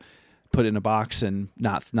put it in a box and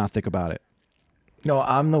not think about it? No,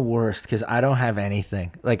 I'm the worst, because I don't have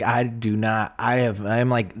anything. Like, I'm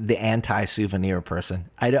like the anti-souvenir person.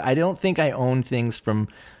 I don't think I own things from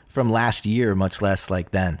last year, much less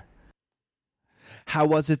like then. How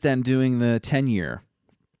was it then doing the 10-year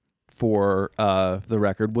for the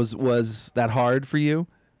record? Was that hard for you?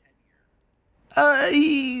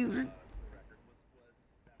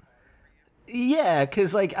 Yeah,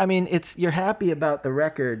 because, like, I mean, you're happy about the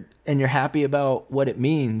record and you're happy about what it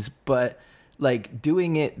means, but like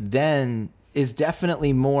doing it then is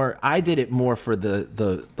definitely more. I did it more for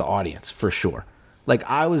the audience, for sure. Like,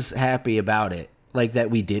 I was happy about it, like, that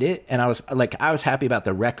we did it, and I was happy about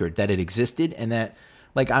the record, that it existed, and that,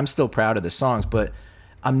 like, I'm still proud of the songs, but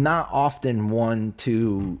I'm not often one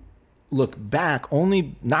to look back,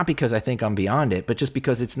 only not because I think I'm beyond it, but just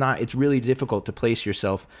because it's really difficult to place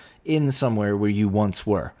yourself in somewhere where you once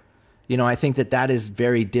were. You know, I think that is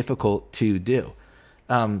very difficult to do,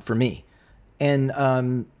 for me.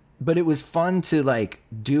 And, but it was fun to like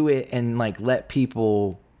do it and like let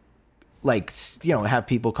people, like, you know, have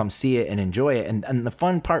people come see it and enjoy it. And the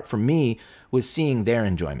fun part for me was seeing their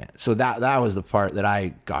enjoyment. So that was the part that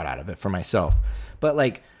I got out of it for myself. But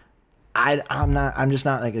like, I'm just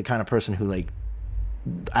not like the kind of person who, like,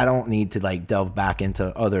 I don't need to like delve back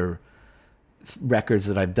into other records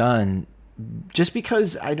that I've done, just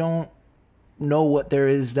because I don't know what there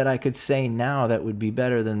is that I could say now that would be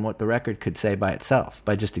better than what the record could say by itself,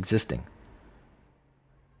 by just existing.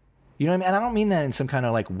 You know what I mean? And I don't mean that in some kind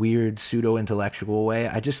of like weird pseudo intellectual way.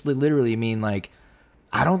 I just literally mean, like,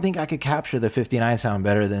 I don't think I could capture the 59 sound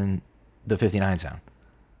better than the 59 sound.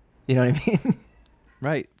 You know what I mean?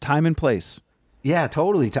 Right. Time and place. Yeah,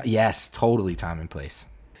 totally. Yes, totally time and place.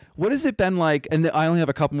 What has it been like? And I only have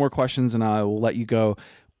a couple more questions and I will let you go.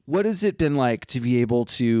 What has it been like to be able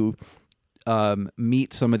to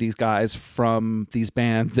meet some of these guys from these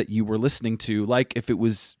bands that you were listening to? Like, if it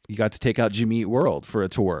was, you got to take out Jimmy Eat World for a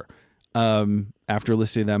tour after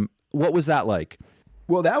listening to them. What was that like?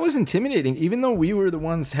 Well, that was intimidating. Even though we were the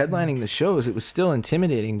ones headlining the shows, it was still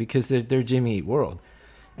intimidating because they're Jimmy Eat World.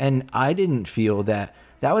 And I didn't feel that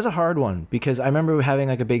was a hard one, because I remember having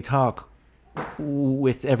like a big talk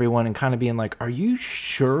with everyone and kind of being like, are you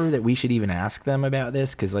sure that we should even ask them about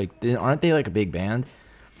this? Because, like, aren't they like a big band?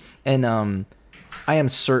 And I am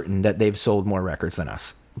certain that they've sold more records than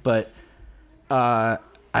us. But I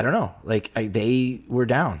don't know. Like, they were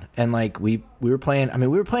down. And like we were playing, I mean,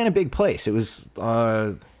 we were playing a big place. It was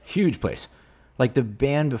a huge place. Like, the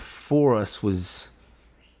band before us was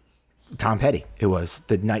Tom Petty. It was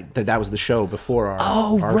the night that was the show before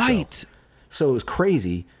our right show. So it was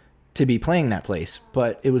crazy to be playing that place,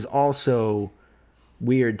 but it was also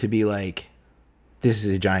weird to be like, this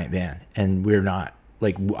is a giant band and we're not,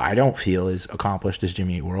 like, I don't feel as accomplished as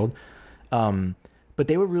Jimmy Eat World. But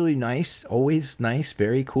they were really nice, always nice,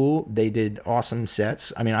 very cool. They did awesome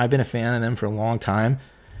sets. I mean, I've been a fan of them for a long time.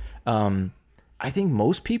 I think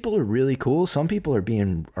most people are really cool. Some people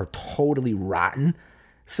are totally rotten.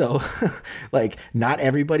 So, like, not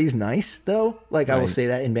everybody's nice, though. Like, I will say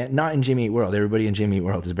that in band, not in Jimmy Eat World. Everybody in Jimmy Eat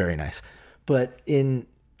World is very nice. But in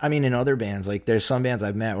other bands, like, there's some bands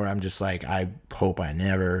I've met where I'm just like, I hope I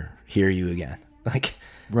never hear you again. Like,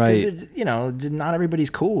 right. You know, not everybody's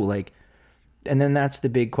cool. Like, and then that's the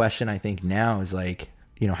big question, I think, now is like,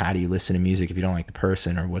 you know, how do you listen to music if you don't like the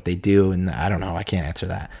person or what they do? And I don't know. I can't answer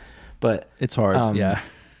that. But it's hard.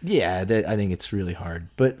 Yeah, I think it's really hard.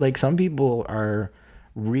 But, like, some people are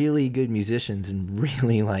really good musicians and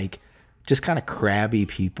really, like, just kind of crabby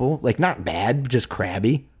people. Like, not bad, but just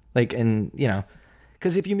crabby. Like, and, you know,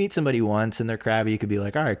 because if you meet somebody once and they're crabby, you could be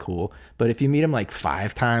like, all right, cool. But if you meet them like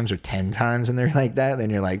 5 times or 10 times and they're like that, then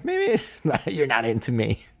you're like, maybe you're not into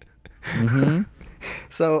me. Mm-hmm.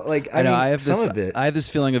 So, like, I mean, I have some this, of it. I have this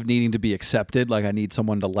feeling of needing to be accepted. Like, I need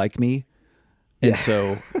someone to like me. And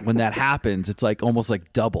so when that happens, it's like almost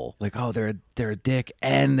like double. Like, oh, they're a dick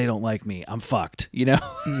and they don't like me. I'm fucked, you know?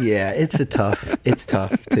 Yeah, that's a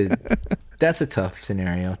tough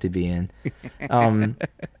scenario to be in.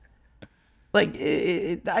 Like,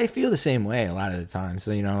 I feel the same way a lot of the time. So,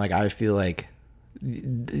 you know, like, I feel like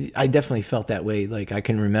I definitely felt that way. Like, I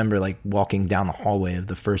can remember, like, walking down the hallway of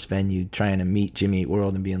the first venue trying to meet Jimmy Eat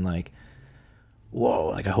World and being like, whoa,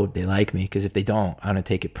 like, I hope they like me, because if they don't, I'm gonna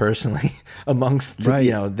take it personally amongst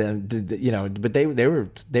you know them, you know. But they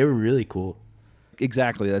were really cool.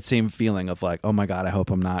 Exactly that same feeling of like, oh my god, I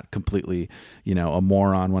hope I'm not completely, you know, a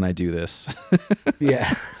moron when I do this.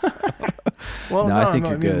 Yeah. Well, no, I think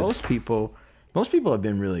you're good. Most people have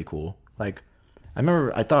been really cool. Like, I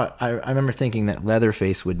remember thinking that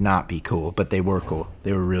Leatherface would not be cool, but they were cool.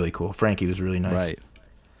 They were really cool. Frankie was really nice. Right.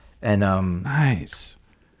 And nice.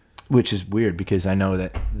 Which is weird because I know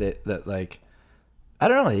that like, I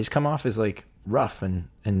don't know, they just come off as like rough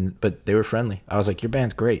but they were friendly. I was like, your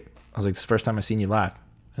band's great. I was like, it's the first time I've seen you live.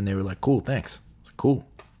 And they were like, cool, thanks. I was like, cool.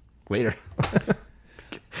 Later.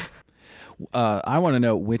 I want to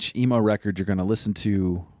know which emo record you're going to listen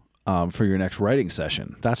to for your next writing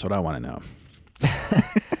session. That's what I want to know.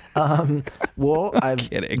 Well, I've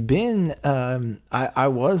kidding. been I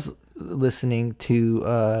was listening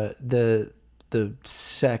to the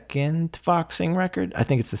second Foxing record. I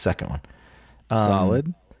think it's the second one.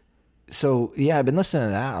 Solid. So yeah, I've been listening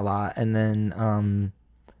to that a lot, and then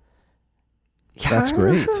that's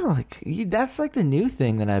great. That's like the new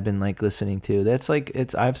thing that I've been like listening to. That's like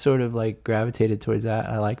I've sort of like gravitated towards that.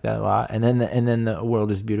 I like that a lot. And then the World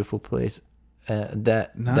Is a Beautiful Place.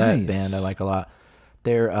 That band I like a lot.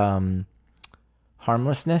 Their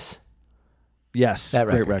Harmlessness. Yes, that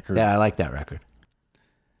great record. Yeah, I like that record.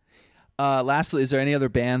 Lastly, is there any other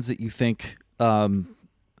bands that you think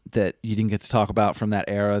that you didn't get to talk about from that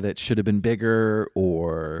era that should have been bigger,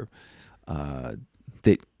 or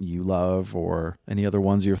that you love, or any other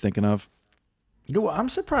ones you're thinking of? Well, I'm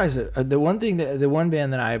surprised. The one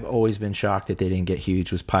band that I've always been shocked that they didn't get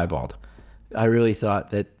huge was Piebald. I really thought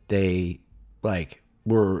that they like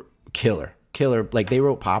were killer. Like, they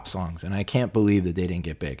wrote pop songs, and I can't believe that they didn't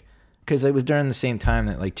get big, because it was during the same time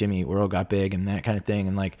that like Jimmy Eat World got big and that kind of thing.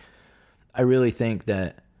 And like, I really think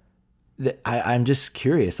that I'm just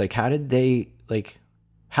curious, like, how did Weezer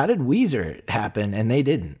happen and they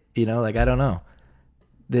didn't? You know, like, I don't know.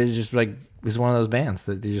 They're just like, it's one of those bands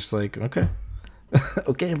that you're just like, okay,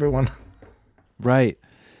 okay, everyone. Right.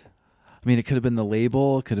 I mean, it could have been the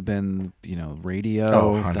label. It could have been, you know,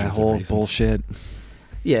 radio. That whole bullshit.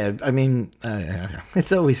 Yeah, I mean,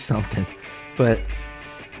 it's always something, but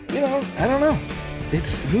you know, I don't know.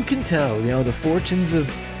 It's, who can tell? You know, the fortunes of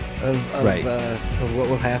what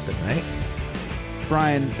will happen, right?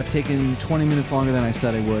 Brian, I've taken 20 minutes longer than I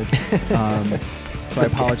said I would. So I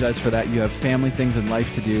apologize for that. You have family things in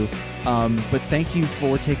life to do. But thank you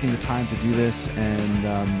for taking the time to do this. And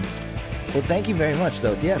well, thank you very much,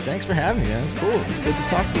 though. Yeah, thanks for having me, man. It's cool. It's good to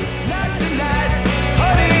talk to you.